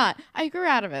 I'm not. I grew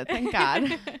out of it. Thank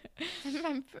God.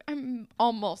 I'm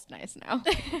almost nice now.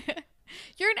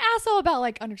 You're an asshole about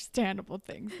like understandable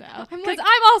things now. Because like,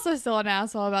 I'm also still an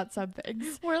asshole about some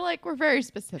things. We're very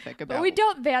specific about. But we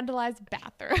don't vandalize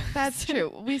bathrooms. That's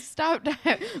true. We stopped.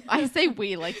 I say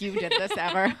we like you did this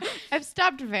ever. I've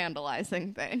stopped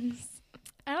vandalizing things.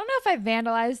 I don't know if I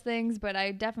vandalized things, but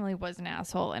I definitely was an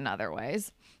asshole in other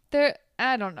ways.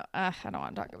 I don't know. I don't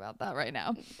want to talk about that right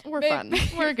now. We're fun.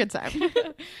 We're a good time.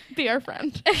 Be our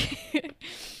friend.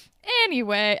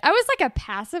 Anyway, I was like a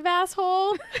passive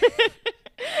asshole.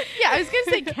 Yeah, I was going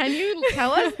to say, can you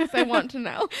tell us? Because I want to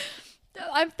know.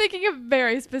 I'm thinking of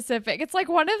very specific. It's like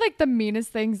one of like the meanest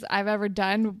things I've ever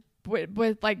done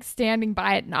with like standing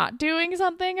by it, not doing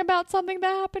something about something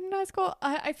that happened in high school.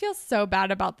 I feel so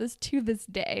bad about this to this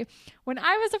day. When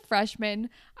I was a freshman,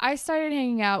 I started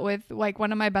hanging out with like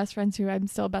one of my best friends who I'm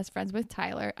still best friends with,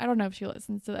 Tyler. I don't know if she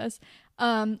listens to this.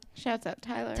 Shouts out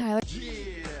Tyler.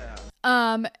 Yeah.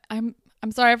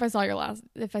 I'm sorry if I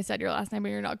said your last name, but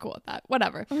you're not cool with that.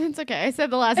 Whatever. It's okay. I said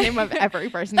the last name of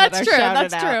every person that's that I true.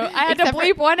 shouted That's out. true. I had to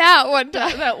bleep one out one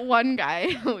time. That one guy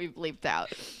we bleeped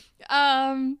out.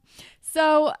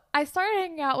 So I started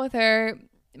hanging out with her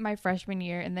my freshman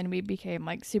year, and then we became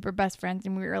like super best friends,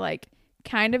 and we were like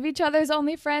kind of each other's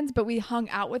only friends, but we hung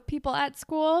out with people at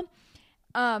school,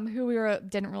 who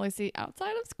didn't really see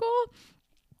outside of school.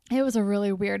 It was a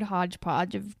really weird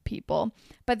hodgepodge of people.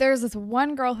 But there's this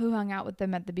one girl who hung out with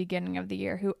them at the beginning of the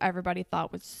year who everybody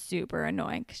thought was super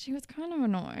annoying because she was kind of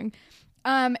annoying.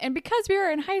 And because we were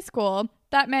in high school,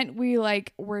 that meant we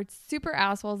like were super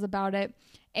assholes about it.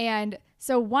 And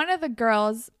so one of the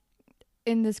girls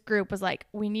in this group was like,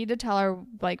 we need to tell her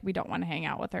like we don't want to hang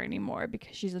out with her anymore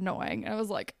because she's annoying. And I was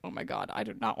like, oh my God, I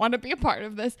do not want to be a part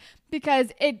of this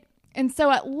and so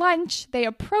at lunch they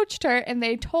approached her and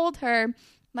they told her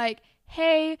like,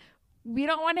 hey, we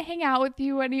don't want to hang out with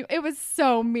you anymore. It was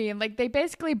so mean. Like they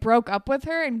basically broke up with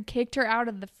her and kicked her out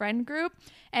of the friend group.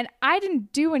 And I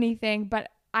didn't do anything, but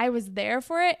I was there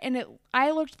for it. And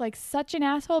I looked like such an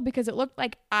asshole because it looked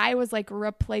like I was like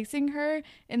replacing her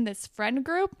in this friend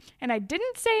group. And I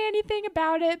didn't say anything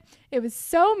about it. It was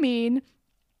so mean.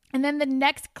 And then the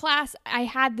next class, I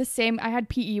had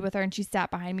PE with her and she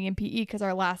sat behind me in PE because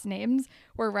our last names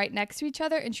were right next to each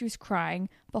other and she was crying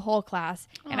the whole class.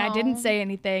 And I didn't say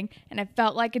anything and I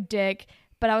felt like a dick,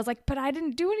 but I was like, but I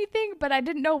didn't do anything, but I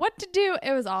didn't know what to do.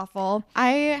 It was awful. I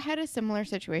had a similar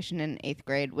situation in 8th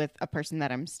grade with a person that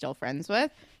I'm still friends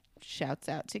with. Shouts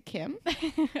out to Kim.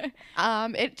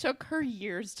 It took her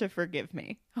years to forgive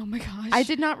me. Oh my gosh. I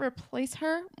did not replace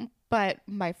her, but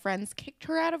my friends kicked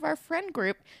her out of our friend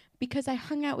group because I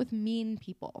hung out with mean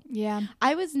people. Yeah.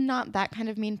 I was not that kind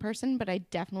of mean person, but I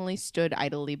definitely stood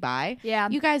idly by. Yeah.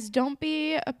 You guys, don't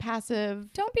be a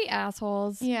passive. Don't be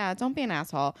assholes. Yeah, don't be an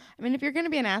asshole. I mean, if you're going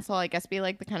to be an asshole, I guess be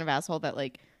like the kind of asshole that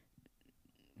like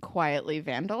quietly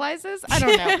vandalizes. I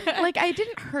don't know. Like, I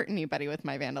didn't hurt anybody with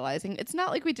my vandalizing. It's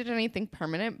not like we did anything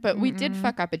permanent, but we did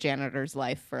fuck up a janitor's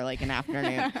life for like an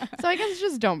afternoon. So I guess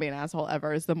just don't be an asshole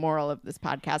ever is the moral of this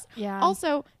podcast. Yeah.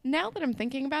 Also, now that I'm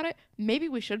thinking about it, maybe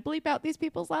we should bleep out these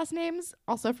people's last names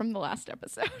also from the last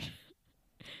episode.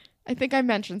 I think I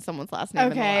mentioned someone's last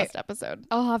name in the last episode.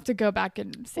 I'll have to go back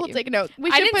and see. We'll take a note.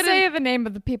 I didn't say the name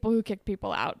of the people who kicked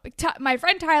people out. But my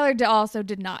friend Tyler also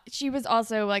did not. She was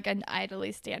also like an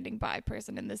idly standing by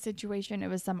person in this situation. It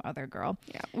was some other girl.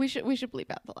 Yeah, we should bleep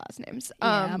out the last names.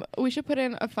 Yeah. We should put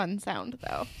in a fun sound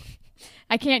though.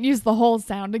 I can't use the whole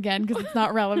sound again because it's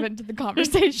not relevant to the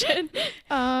conversation.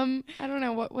 I don't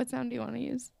know what sound do you want to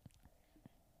use?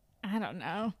 I don't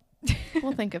know.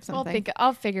 We'll think of something.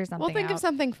 I'll figure something. We'll think out. of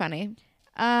something funny.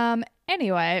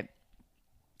 Anyway,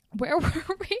 where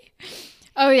were we?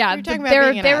 Oh yeah, You're talking about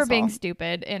being an they were asshole. being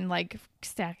stupid and like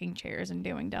stacking chairs and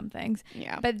doing dumb things.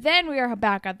 Yeah. But then we are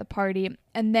back at the party,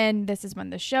 and then this is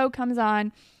when the show comes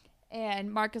on,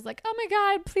 and Mark is like, "Oh my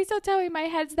god, please don't tell me my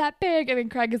head's that big," and then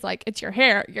Craig is like, "It's your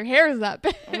hair. Your hair is that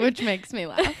big," Which makes me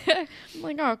laugh. I'm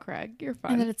like, oh, Craig, you're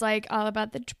fine. And then it's like all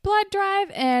about the blood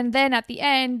drive, and then at the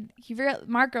end,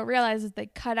 Marco realizes they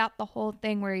cut out the whole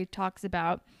thing where he talks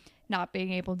about not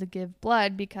being able to give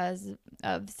blood because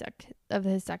of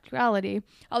his sexuality.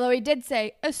 Although he did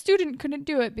say a student couldn't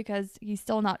do it because he's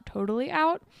still not totally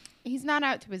out. He's not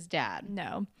out to his dad.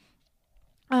 No.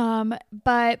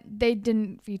 But they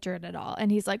didn't feature it at all.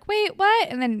 And he's like, wait, what?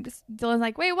 And then Dylan's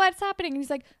like, wait, what's happening? And he's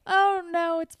like, oh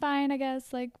no, it's fine, I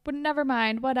guess. Like, but never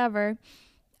mind, whatever.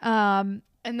 And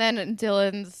then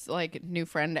Dylan's like new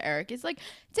friend Eric is like,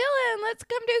 Dylan, let's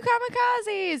come do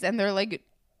kamikazes. And they're like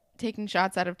taking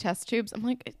shots out of test tubes. I'm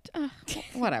like,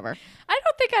 whatever. I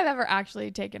don't think I've ever actually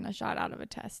taken a shot out of a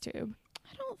test tube.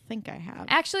 I don't think I have.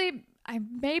 Actually, I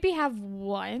maybe have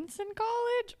once in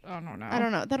college. I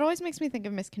don't know. That always makes me think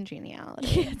of Miss Congeniality.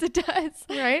 Yes, it does.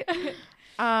 Right?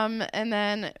 And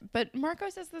then, but Marco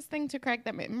says this thing to Craig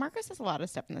that Marco says a lot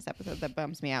of stuff in this episode that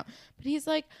bums me out. But he's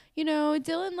like,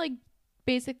 Dylan like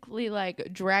basically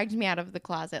like dragged me out of the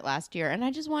closet last year, and I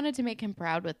just wanted to make him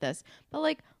proud with this. But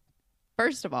like,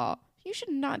 first of all, you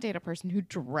should not date a person who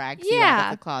drags you out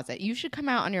of the closet. You should come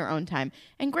out on your own time.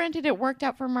 And granted, it worked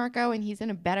out for Marco and he's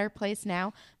in a better place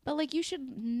now. But like, you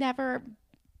should never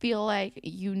feel like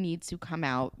you need to come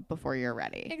out before you're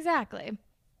ready. Exactly.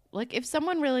 Like, if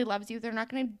someone really loves you, they're not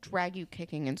going to drag you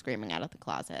kicking and screaming out of the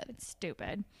closet. It's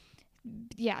stupid.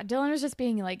 Yeah, Dylan was just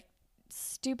being like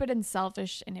stupid and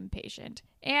selfish and impatient.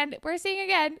 And we're seeing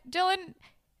again, Dylan,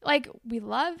 like, we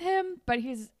love him, but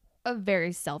he's a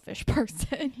very selfish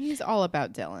person. He's all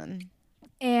about Dylan.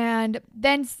 And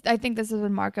then I think this is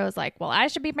when Marco is like, well, I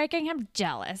should be making him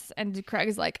jealous. And Craig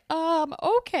is like,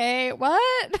 okay,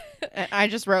 what? I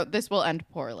just wrote, this will end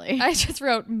poorly. I just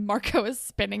wrote, Marco is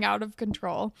spinning out of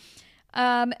control.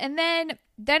 And then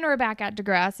we're back at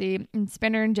Degrassi, and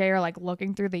Spinner and Jay are like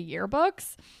looking through the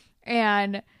yearbooks.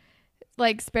 And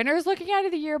like Spinner's looking out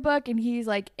of the yearbook and he's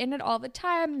like in it all the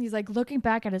time. He's like looking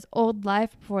back at his old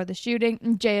life before the shooting.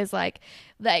 And Jay is like,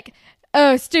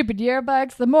 oh, stupid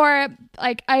yearbooks. The more,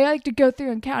 like, I like to go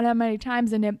through and count how many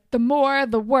times in it. The more,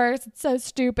 the worse. It's so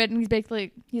stupid. And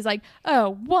he's like,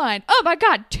 oh, 1. Oh my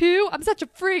God, 2. I'm such a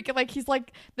freak. And like, he's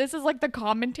like, this is like the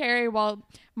commentary while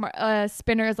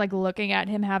Spinner is like looking at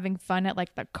him having fun at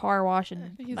like the car wash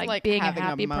and he's like being a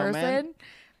happy person.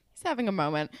 He's having a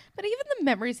moment. But even the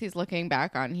memories he's looking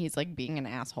back on, he's like being an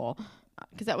asshole.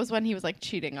 Because that was when he was like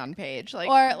cheating on Paige. Like,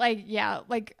 or like, yeah,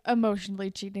 like emotionally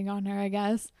cheating on her, I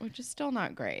guess. Which is still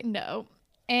not great. No.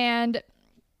 And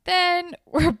then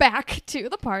we're back to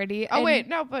the party. Oh, wait,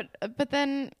 no, but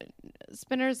then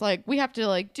Spinner's like, we have to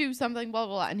like do something, blah,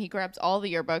 blah, blah. And he grabs all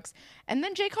the yearbooks. And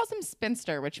then Jay calls him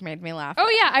Spinster, which made me laugh.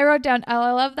 Oh, yeah, I wrote down, I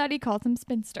love that he calls him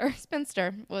Spinster.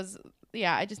 Spinster was,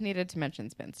 yeah, I just needed to mention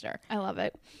Spinster. I love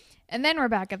it. And then we're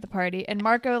back at the party, and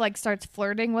Marco like starts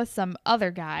flirting with some other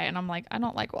guy, and I'm like, I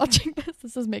don't like watching this.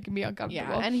 This is making me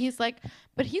uncomfortable. Yeah, and he's like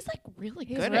really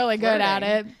he's good. Really good at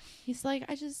it. He's like,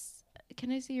 can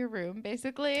I see your room,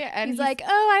 basically? And he's like,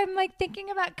 oh, I'm like thinking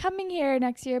about coming here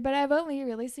next year, but I've only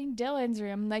really seen Dylan's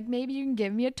room. Like, maybe you can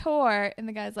give me a tour. And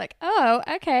the guy's like, oh,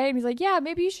 okay. And he's like, yeah,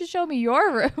 maybe you should show me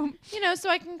your room. So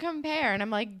I can compare. And I'm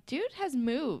like, dude has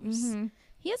moves. Mm-hmm.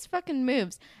 He has fucking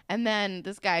moves. And then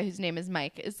this guy whose name is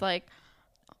Mike is like,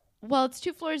 well, it's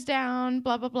 2 floors down,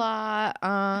 blah, blah, blah.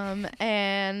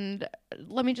 And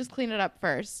let me just clean it up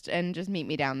first and just meet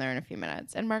me down there in a few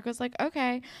minutes. And Marco's like,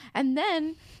 okay. And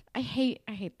then I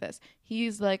hate this.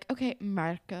 He's like, okay,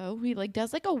 Marco. He like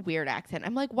does like a weird accent.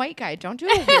 I'm like, white guy, don't do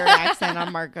a weird accent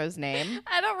on Marco's name.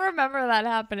 I don't remember that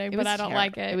happening, but I don't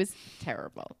like it. It was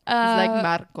terrible. He's like,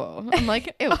 Marco. I'm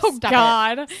like, ew, oh stop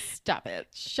God. it. Stop it.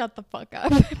 Shut the fuck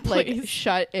up, Like, please.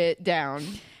 shut it down.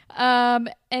 And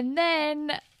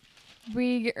then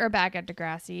we are back at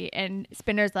Degrassi, and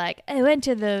Spinner's like, I went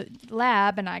to the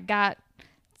lab and I got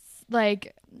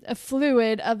like a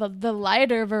fluid of the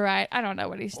lighter variety. I don't know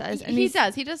what he says. And He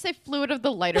does say fluid of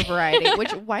the lighter variety,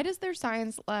 which why does their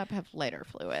science lab have lighter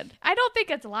fluid? I don't think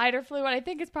it's lighter fluid. I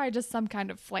think it's probably just some kind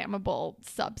of flammable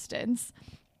substance.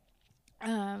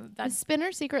 Is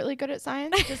Spinner secretly good at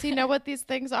science? Does he know what these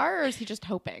things are, or is he just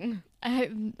hoping? I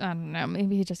don't know.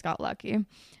 Maybe he just got lucky.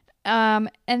 And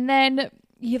then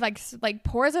he like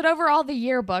pours it over all the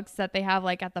yearbooks that they have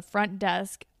like at the front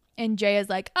desk. And Jay is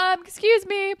like, excuse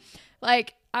me,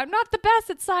 like, I'm not the best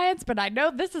at science, but I know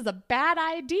this is a bad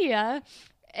idea.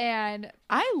 And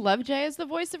I love Jay as the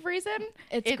voice of reason.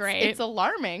 It's great. It's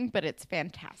alarming, but it's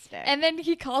fantastic. And then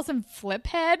he calls him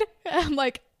Fliphead. I'm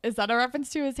like, is that a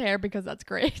reference to his hair? Because that's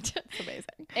great. It's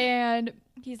amazing. And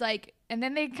he's like, and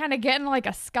then they kind of get in like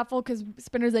a scuffle because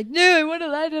Spinner's like, no, I want to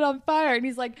light it on fire. And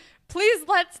he's like, please,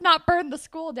 let's not burn the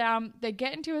school down. They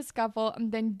get into a scuffle.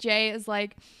 And then Jay is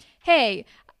like, hey,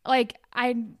 like,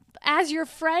 as your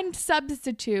friend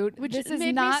substitute, Which this is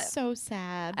made not me so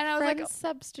sad. And I was friend like,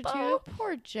 substitute. oh.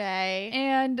 Poor Jay.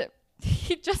 And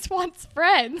he just wants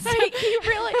friends. He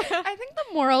really. I think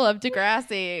the moral of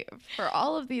Degrassi for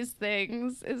all of these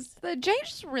things is that Jay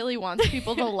just really wants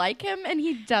people to like him, and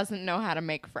he doesn't know how to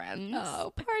make friends.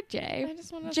 Oh, poor Jay. I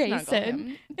just want to Jason. snuggle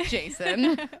him.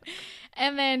 Jason.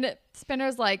 And then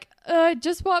Spinner's like, I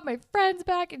just want my friends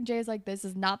back. And Jay's like, this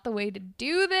is not the way to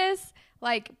do this.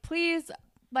 Like, please,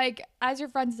 like, as your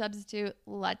friend substitute,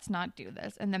 let's not do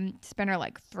this. And then Spinner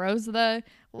like throws the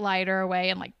lighter away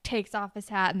and like takes off his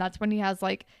hat. And that's when he has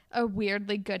like a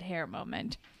weirdly good hair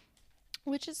moment.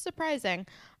 Which is surprising.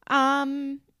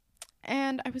 And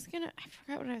I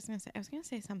forgot what I was gonna say. I was gonna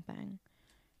say something.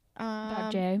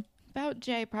 About Jay. About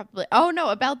Jay, probably. Oh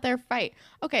no, about their fight.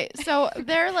 Okay, so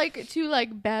they're like 2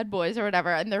 like bad boys or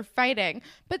whatever, and they're fighting,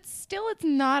 but still it's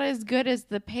not as good as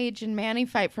the Paige and Manny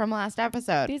fight from last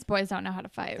episode. These boys don't know how to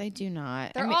fight. They do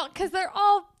not. They're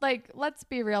all like, let's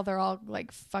be real, they're all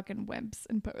like fucking wimps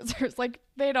and posers. Like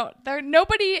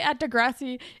nobody at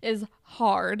Degrassi is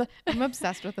hard. I'm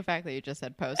obsessed with the fact that you just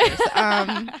said posters.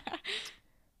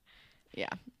 Yeah.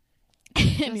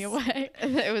 Anyway,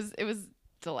 it was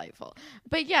delightful.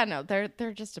 But yeah, no,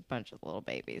 they're just a bunch of little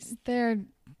babies. they're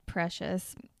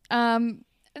precious. And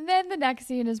then the next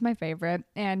scene is my favorite,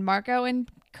 and Marco and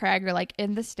Craig are like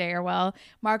in the stairwell.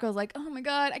 Marco's like, oh my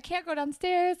God, I can't go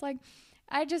downstairs. Like,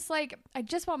 I just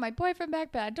want my boyfriend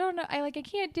back, but I don't know. I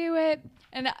can't do it.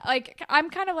 And like, I'm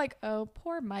kind of like, oh,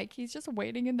 poor Mike. He's just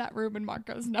waiting in that room and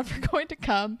Marco's never going to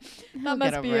come. He'll That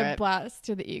get must be over a it. blast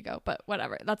to the ego, but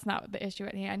whatever. That's not the issue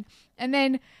at hand. And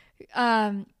then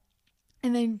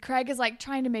Craig is like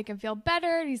trying to make him feel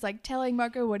better. And he's like telling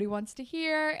Marco what he wants to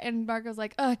hear. And Marco's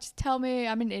like, oh, just tell me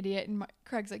I'm an idiot. And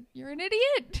Craig's like, you're an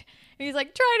idiot. And he's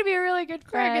like trying to be a really good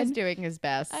friend. Craig is doing his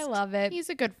best. I love it. He's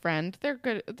a good friend. They're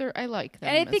good. I like them.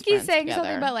 And I as think he's friends saying together.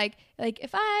 something about like if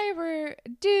I were a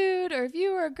dude or if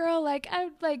you were a girl, like I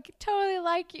would like totally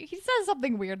like you. He says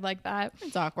something weird like that.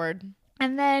 It's awkward.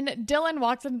 And then Dylan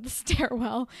walks into the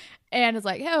stairwell and is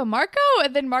like, oh, Marco?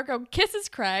 And then Marco kisses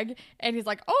Craig and he's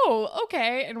like, oh,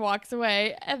 okay, and walks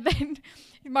away. And then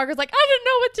Marco's like, I didn't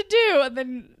know what to do. And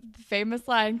then the famous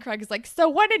line, Craig is like, so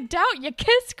when in doubt, you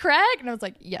kiss Craig? And I was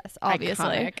like, yes,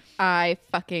 obviously.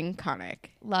 Iconic.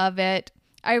 Love it.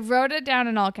 I wrote it down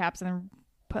in all caps and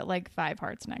put like 5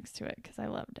 hearts next to it because I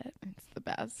loved it. It's the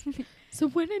best. So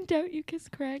when in doubt, you kiss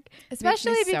Craig.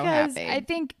 Especially Makes me so because happy. I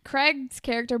think Craig's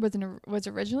character was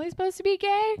originally supposed to be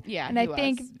gay. Yeah, and I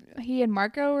think he and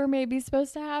Marco were maybe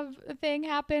supposed to have a thing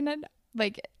happen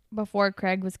like before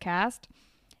Craig was cast.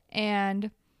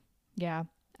 And yeah,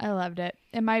 I loved it.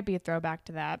 It might be a throwback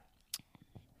to that.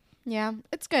 Yeah,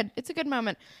 it's good. It's a good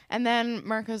moment. And then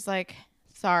Marco's like,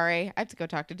 sorry, I have to go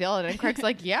talk to Dylan. And Craig's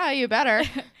like, yeah, you better.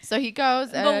 So he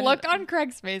goes. And The look on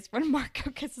Craig's face when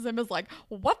Marco kisses him is like,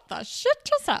 what the shit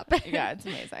just happened? Yeah, it's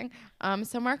amazing.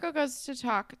 So Marco goes to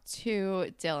talk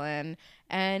to Dylan,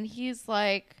 and he's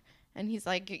like,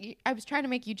 I was trying to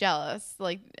make you jealous.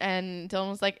 Like, and Dylan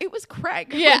was like, it was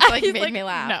Craig. Yeah. Which, like, He's made like, me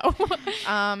laugh.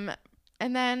 No.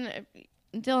 And then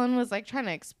Dylan was like trying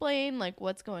to explain like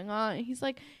what's going on. He's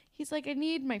like, I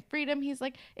need my freedom. He's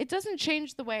like, it doesn't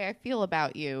change the way I feel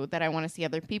about you that I want to see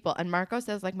other people. And Marco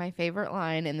says like my favorite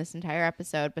line in this entire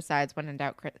episode, besides "When in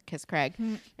doubt, kiss Craig,"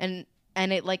 and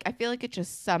it like I feel like it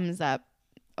just sums up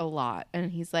a lot.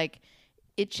 And he's like,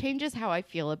 it changes how I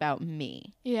feel about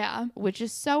me. Yeah, which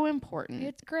is so important.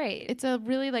 It's great. It's a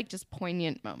really like just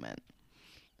poignant moment.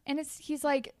 And he's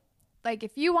like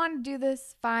if you want to do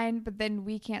this, fine, but then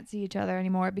we can't see each other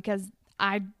anymore because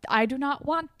I do not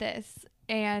want this.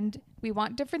 And we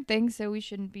want different things, so we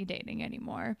shouldn't be dating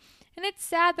anymore. And it's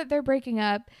sad that they're breaking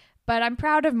up, but I'm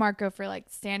proud of Marco for like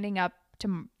standing up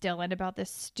to Dylan about this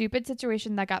stupid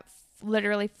situation that got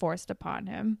literally forced upon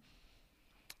him.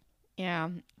 Yeah,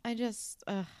 I just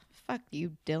fuck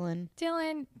you, Dylan.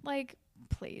 Dylan, like,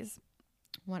 please.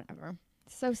 Whatever.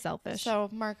 So selfish. So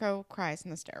Marco cries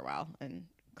in the stairwell, and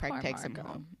Craig takes him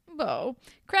home. Oh,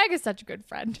 Craig is such a good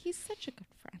friend. He's such a good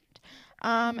friend.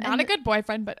 Not a good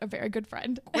boyfriend, but a very good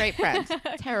friend. Great friend.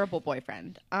 Terrible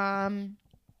boyfriend. So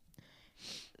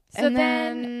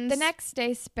then the next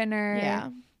day,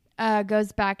 Spinner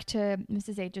goes back to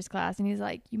Mrs. H's class, and he's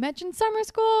like, "You mentioned summer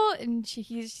school," and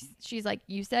she's like,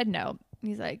 "You said no." And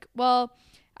he's like, "Well,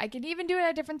 I can even do it at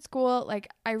a different school. Like,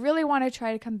 I really want to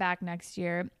try to come back next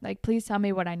year. Like, please tell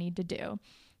me what I need to do."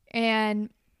 And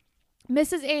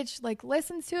Mrs. H like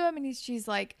listens to him, and she's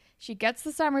like, she gets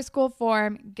the summer school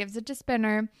form, gives it to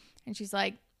Spinner, and she's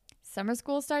like, "Summer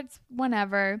school starts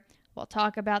whenever. We'll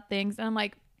talk about things." And I'm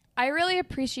like, I really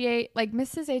appreciate, like,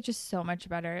 Mrs. H is so much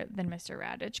better than Mr.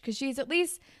 Radich because she's at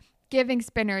least giving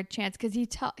Spinner a chance, because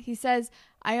he says,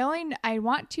 I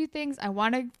want two things. I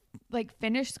want to like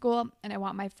finish school and I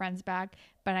want my friends back,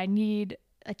 but I need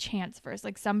a chance first.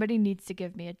 Like, somebody needs to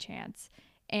give me a chance.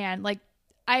 And like,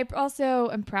 I also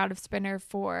am proud of Spinner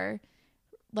for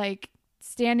like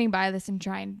standing by this and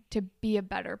trying to be a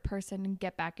better person and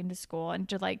get back into school, and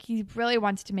to like, he really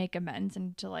wants to make amends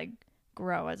and to like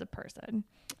grow as a person.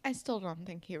 I still don't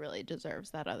think he really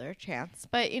deserves that other chance,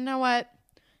 but you know what?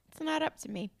 It's not up to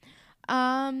me.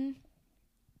 And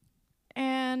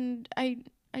I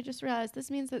just realized this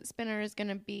means that Spinner is going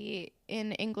to be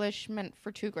in English meant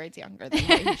for 2 grades younger than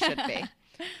what he should be.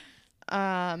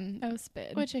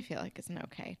 Spin. Which I feel like is an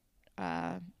okay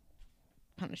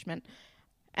punishment.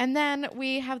 And then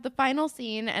we have the final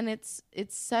scene, and it's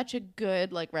such a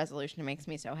good like resolution. It makes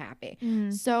me so happy.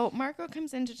 So Marco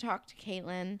comes in to talk to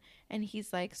Caitlin, and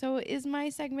he's like, "So is my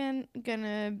segment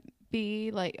gonna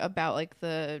be like about like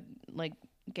the like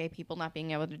gay people not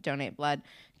being able to donate blood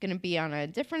gonna be on a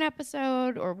different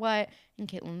episode or what?" And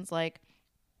Caitlin's like,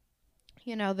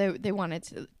 you know, they wanted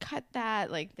to cut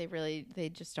that, like they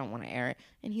just don't want to air it.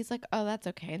 And he's like, "Oh, that's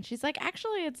okay." And she's like,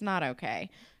 "Actually, it's not okay."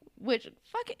 Which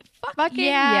fucking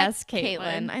yes,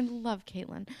 Caitlin. I love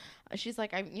Caitlin. She's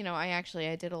like, I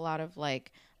did a lot of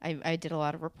like I did a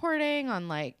lot of reporting on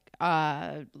like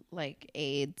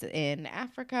AIDS in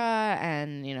Africa,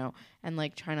 and you know, and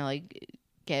like trying to like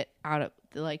get out of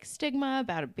the like stigma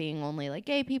about it being only like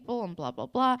gay people and blah blah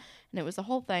blah. And it was a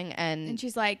whole thing. And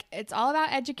she's like, it's all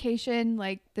about education.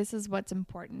 Like, this is what's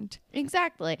important.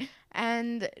 Exactly.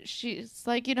 And she's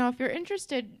like, you know, if you're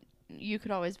interested, you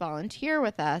could always volunteer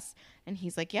with us. And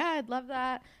he's like, yeah, I'd love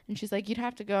that. And she's like,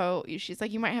 she's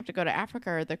like, you might have to go to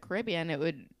Africa or the Caribbean.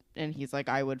 And he's like,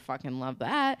 I would fucking love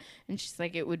that. And she's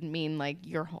like, it would mean like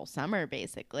your whole summer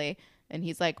basically. And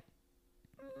he's like,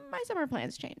 my summer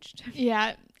plans changed.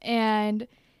 Yeah. And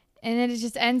then it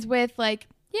just ends with like,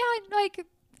 yeah, like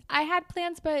I had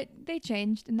plans, but they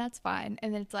changed, and that's fine.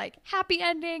 And then it's like, happy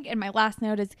ending. And my last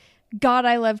note is, God,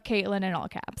 I love Caitlin, in all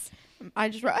caps. I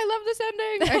love this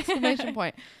ending! Exclamation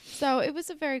point. So it was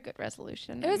a very good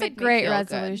resolution. It was a great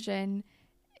resolution.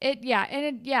 It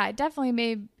definitely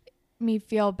made me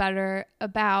feel better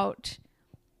about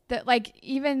that. Like,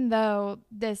 even though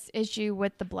this issue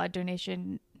with the blood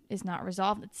donation is not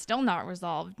resolved, it's still not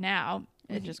resolved now.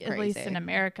 It's just crazy. At least in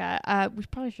America. We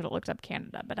probably should have looked up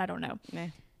Canada, but I don't know.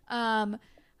 Nah.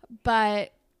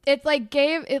 But it like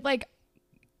gave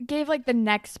like the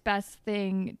next best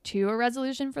thing to a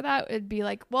resolution for that. It'd be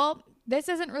like, well, this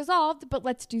isn't resolved, but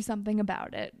let's do something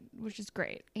about it, which is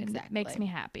great. Exactly. It makes me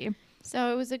happy.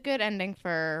 So it was a good ending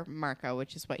for Marco,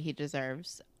 which is what he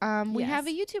deserves. We have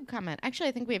a YouTube comment. Actually,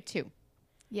 I think we have 2.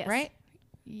 Yes. Right?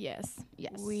 Yes.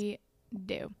 Yes. We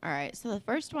do. All right. So the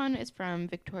first one is from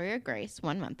Victoria Grace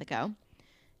 1 month ago.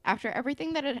 After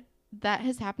everything that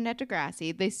has happened at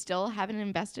Degrassi, they still haven't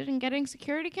invested in getting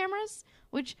security cameras,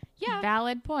 which, yeah.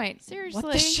 Valid point. Seriously.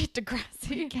 What the shit,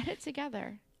 Degrassi? Get it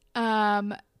together.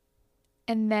 And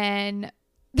then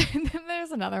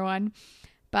there's another one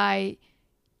by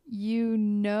You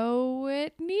Know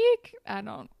It Neek? I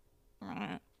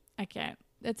can't.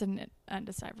 It's an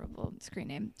undecipherable screen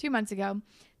name. 2 months ago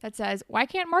that says, why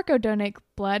can't Marco donate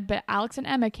blood, but Alex and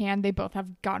Emma can? They both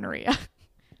have gonorrhea.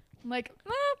 I'm like,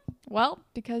 well,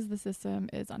 because the system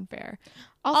is unfair.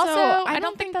 Also I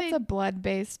don't think that's a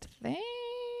blood-based thing.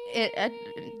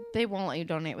 They won't let you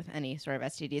donate with any sort of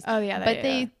STDs. Oh yeah, but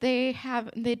they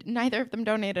neither of them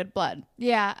donated blood.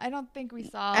 Yeah, I don't think we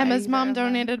saw. Emma's mom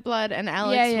donated blood, and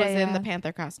Alex was in the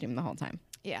Panther costume the whole time.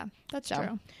 Yeah, that's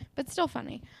true. But still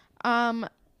funny.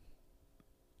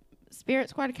 Spirit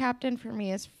Squad captain for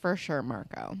me is for sure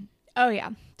Marco. Oh yeah,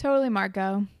 totally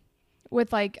Marco,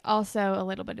 with like also a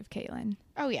little bit of Caitlin.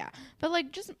 Oh yeah, but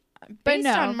like just based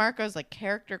on Marco's like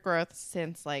character growth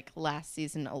since like last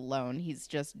season alone, he's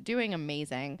just doing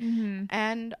amazing. Mm-hmm.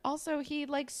 And also he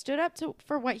like stood up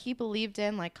for what he believed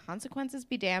in, like consequences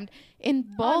be damned, in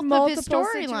both of his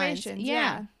storylines.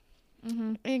 Yeah.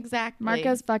 Mm-hmm. Exactly.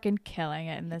 Marco's fucking killing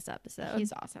it in this episode.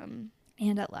 He's awesome.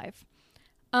 And at life.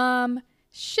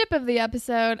 Ship of the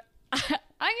episode. I'm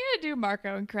gonna do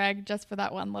Marco and Craig just for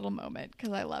that one little moment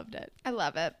because I loved it. I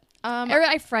love it. Or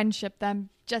I friendship them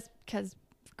just because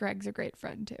Greg's a great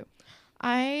friend too.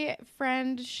 I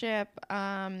friendship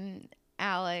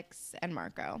Alex and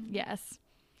Marco. Yes.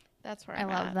 That's where I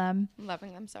love them. I'm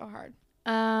loving them so hard.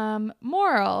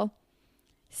 Moral.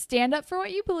 Stand up for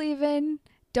what you believe in.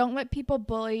 Don't let people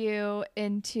bully you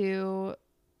into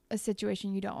a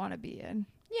situation you don't want to be in.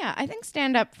 Yeah, I think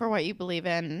stand up for what you believe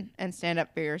in and stand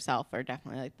up for yourself are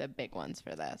definitely like the big ones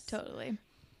for this. Totally.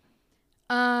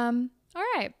 All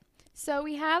right. So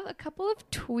we have a couple of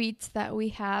tweets that we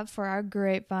have for our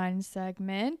Grapevine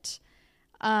segment.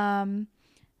 The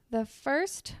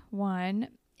first one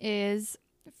is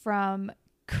from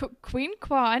Queen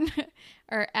Kwan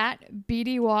or at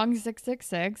BD Wong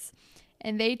 666.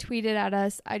 And they tweeted at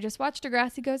us, I just watched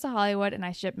Degrassi Goes to Hollywood and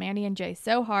I ship Mandy and Jay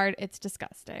so hard, it's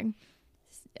disgusting.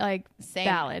 Like, same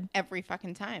valid. Every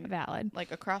fucking time. Valid.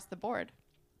 Like, across the board.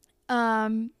 Do you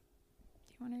want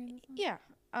to read this one? Yeah.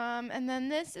 And then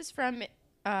this is from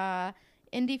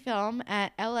Indie Film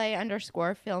at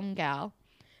LA_film_gal.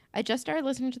 I just started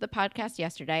listening to the podcast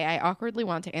yesterday. I awkwardly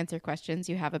want to answer questions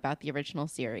you have about the original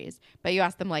series, but you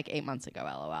asked them like 8 months ago,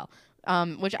 LOL.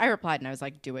 Which I replied and I was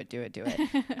like, do it.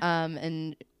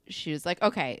 And she was like,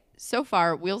 okay, so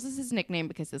far, Wheels is his nickname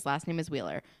because his last name is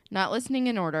Wheeler. Not listening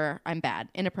in order. I'm bad.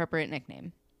 Inappropriate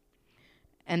nickname.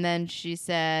 And then she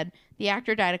said, the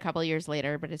actor died a couple years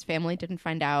later, but his family didn't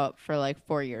find out for like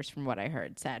 4 years from what I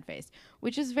heard. Sad face.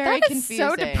 Which is very confusing.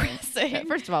 So depressing.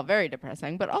 First of all, very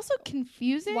depressing, but also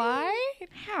confusing. Why?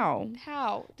 How?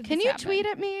 Did Can this you happen? tweet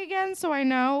at me again so I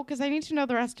know? Because I need to know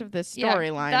the rest of this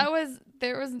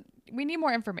storyline. We need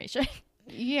more information.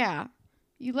 Yeah.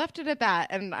 You left it at that,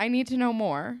 and I need to know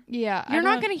more. Yeah. You're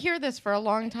not going to hear this for a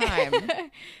long time.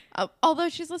 Although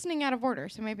she's listening out of order,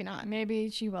 so maybe not.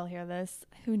 Maybe she will hear this.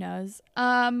 Who knows?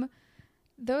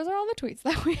 Those are all the tweets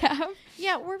that we have.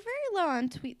 Yeah, we're very low on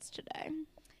tweets today.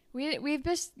 We've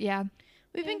just, yeah.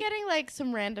 We've been getting, like,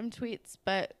 some random tweets,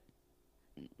 but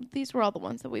these were all the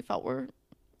ones that we felt were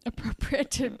appropriate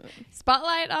to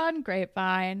spotlight on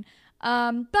Grapevine.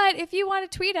 But if you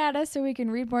want to tweet at us so we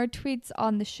can read more tweets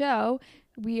on the show,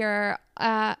 we are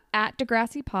at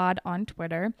Degrassi Pod on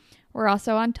Twitter. We're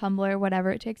also on Tumblr,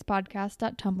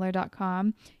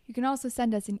 whateverittakes.tumblr.com. You can also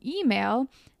send us an email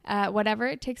at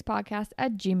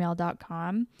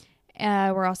whateverittakes@gmail.com.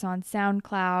 We're also on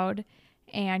SoundCloud,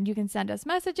 and you can send us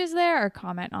messages there or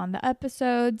comment on the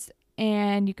episodes.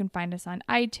 And you can find us on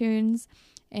iTunes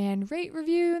and rate,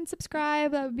 review, and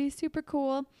subscribe. That would be super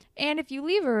cool. And if you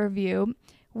leave a review,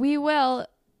 we will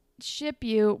ship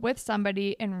you with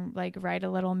somebody and like write a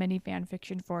little mini fan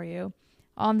fiction for you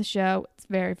on the show. It's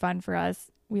very fun for us.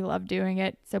 We love doing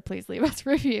it. So please leave us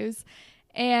reviews.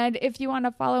 And if you want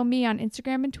to follow me on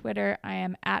Instagram and Twitter, I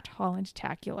am at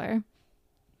HollandTacular.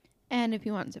 And if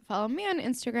you want to follow me on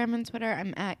Instagram and Twitter,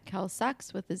 I'm at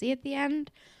KelSucks with a Z at the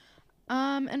end.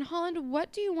 And Holland,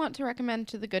 what do you want to recommend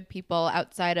to the good people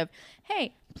outside of,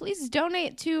 hey, please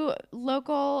donate to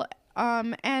local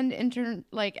and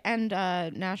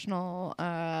national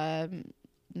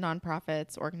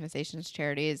nonprofits, organizations,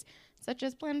 charities such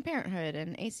as Planned Parenthood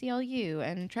and ACLU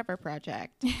and Trevor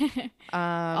Project.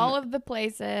 All of the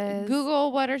places.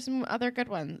 Google what are some other good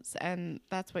ones, and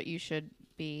that's what you should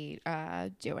be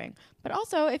doing. But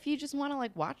also, if you just want to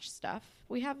like watch stuff,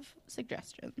 we have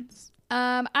suggestions.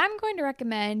 I'm going to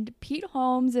recommend Pete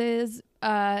Holmes'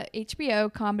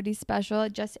 HBO comedy special.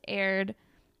 It just aired.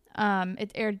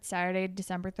 It aired Saturday,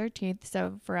 December 13th.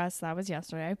 So for us, that was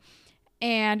yesterday.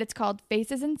 And it's called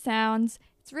Faces and Sounds.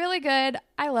 It's It's really good.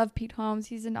 I love Pete Holmes.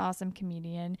 He's an awesome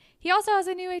comedian. He also has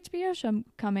a new HBO show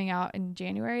coming out in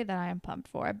January that I am pumped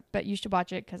for. But you should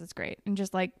watch it because it's great. And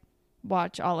just like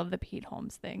watch all of the Pete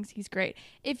Holmes things. He's great.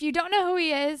 If you don't know who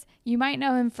he is, you might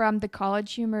know him from the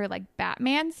College Humor like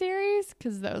Batman series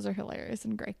because those are hilarious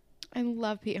and great. I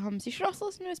love Pete Holmes. You should also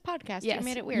listen to his podcast. Yes, You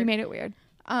Made It Weird. You Made It Weird.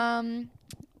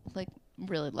 Like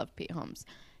really love Pete Holmes.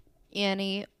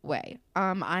 Anyway,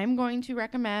 I'm going to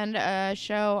recommend a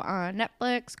show on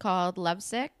Netflix called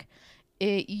Lovesick.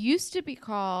 It used to be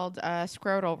called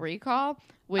Scrotal Recall.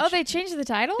 Which They changed the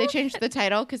title? They changed the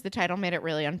title because the title made it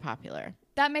really unpopular.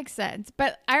 That makes sense.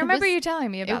 But I remember you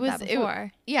telling me about that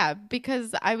before. Yeah,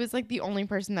 because I was like the only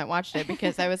person that watched it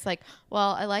because I was like,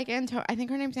 well, I like I think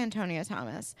her name's Antonia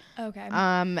Thomas. Okay.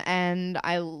 And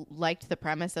I liked the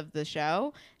premise of the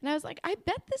show. And I was like, I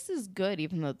bet this is good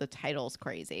even though the title's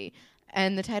crazy.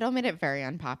 And the title made it very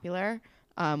unpopular.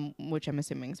 Which I'm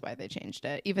assuming is why they changed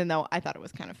it, even though I thought it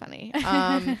was kind of funny.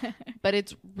 But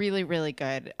it's really, really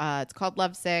good. It's called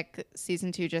Lovesick.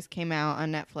 Season 2 just came out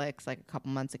on Netflix like a couple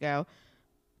months ago.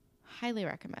 Highly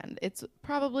recommend. It's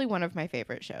probably one of my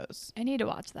favorite shows. I need to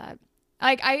watch that.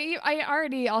 Like I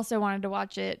already also wanted to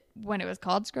watch it when it was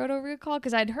called Scrotal Recall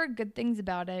because I'd heard good things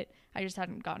about it. I just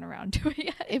hadn't gotten around to it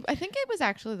yet. I think it was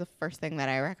actually the first thing that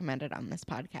I recommended on this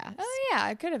podcast. Oh yeah,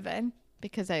 it could have been.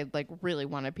 Because I like really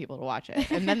wanted people to watch it.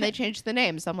 And then they changed the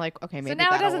name. So I'm like, okay, maybe so now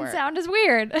that'll it doesn't work. sound as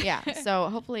weird. Yeah. So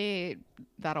hopefully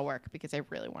that'll work because I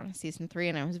really want a season 3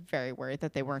 and I was very worried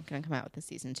that they weren't going to come out with a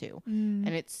season 2. And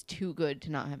it's too good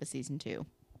to not have a season 2.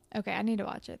 Okay, I need to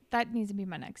watch it. That needs to be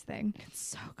my next thing. It's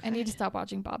so good. I need to stop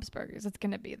watching Bob's Burgers. It's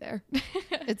going to be there.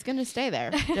 It's going to stay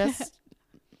there. Just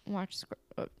watch.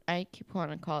 I keep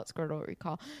wanting to call it Scrotal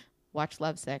Recall. Watch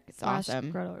Lovesick. It's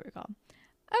awesome. Scrotal Recall.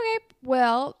 Okay,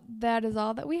 well, that is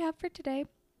all that we have for today.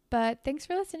 But thanks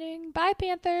for listening. Bye,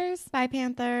 Panthers. Bye,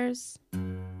 Panthers.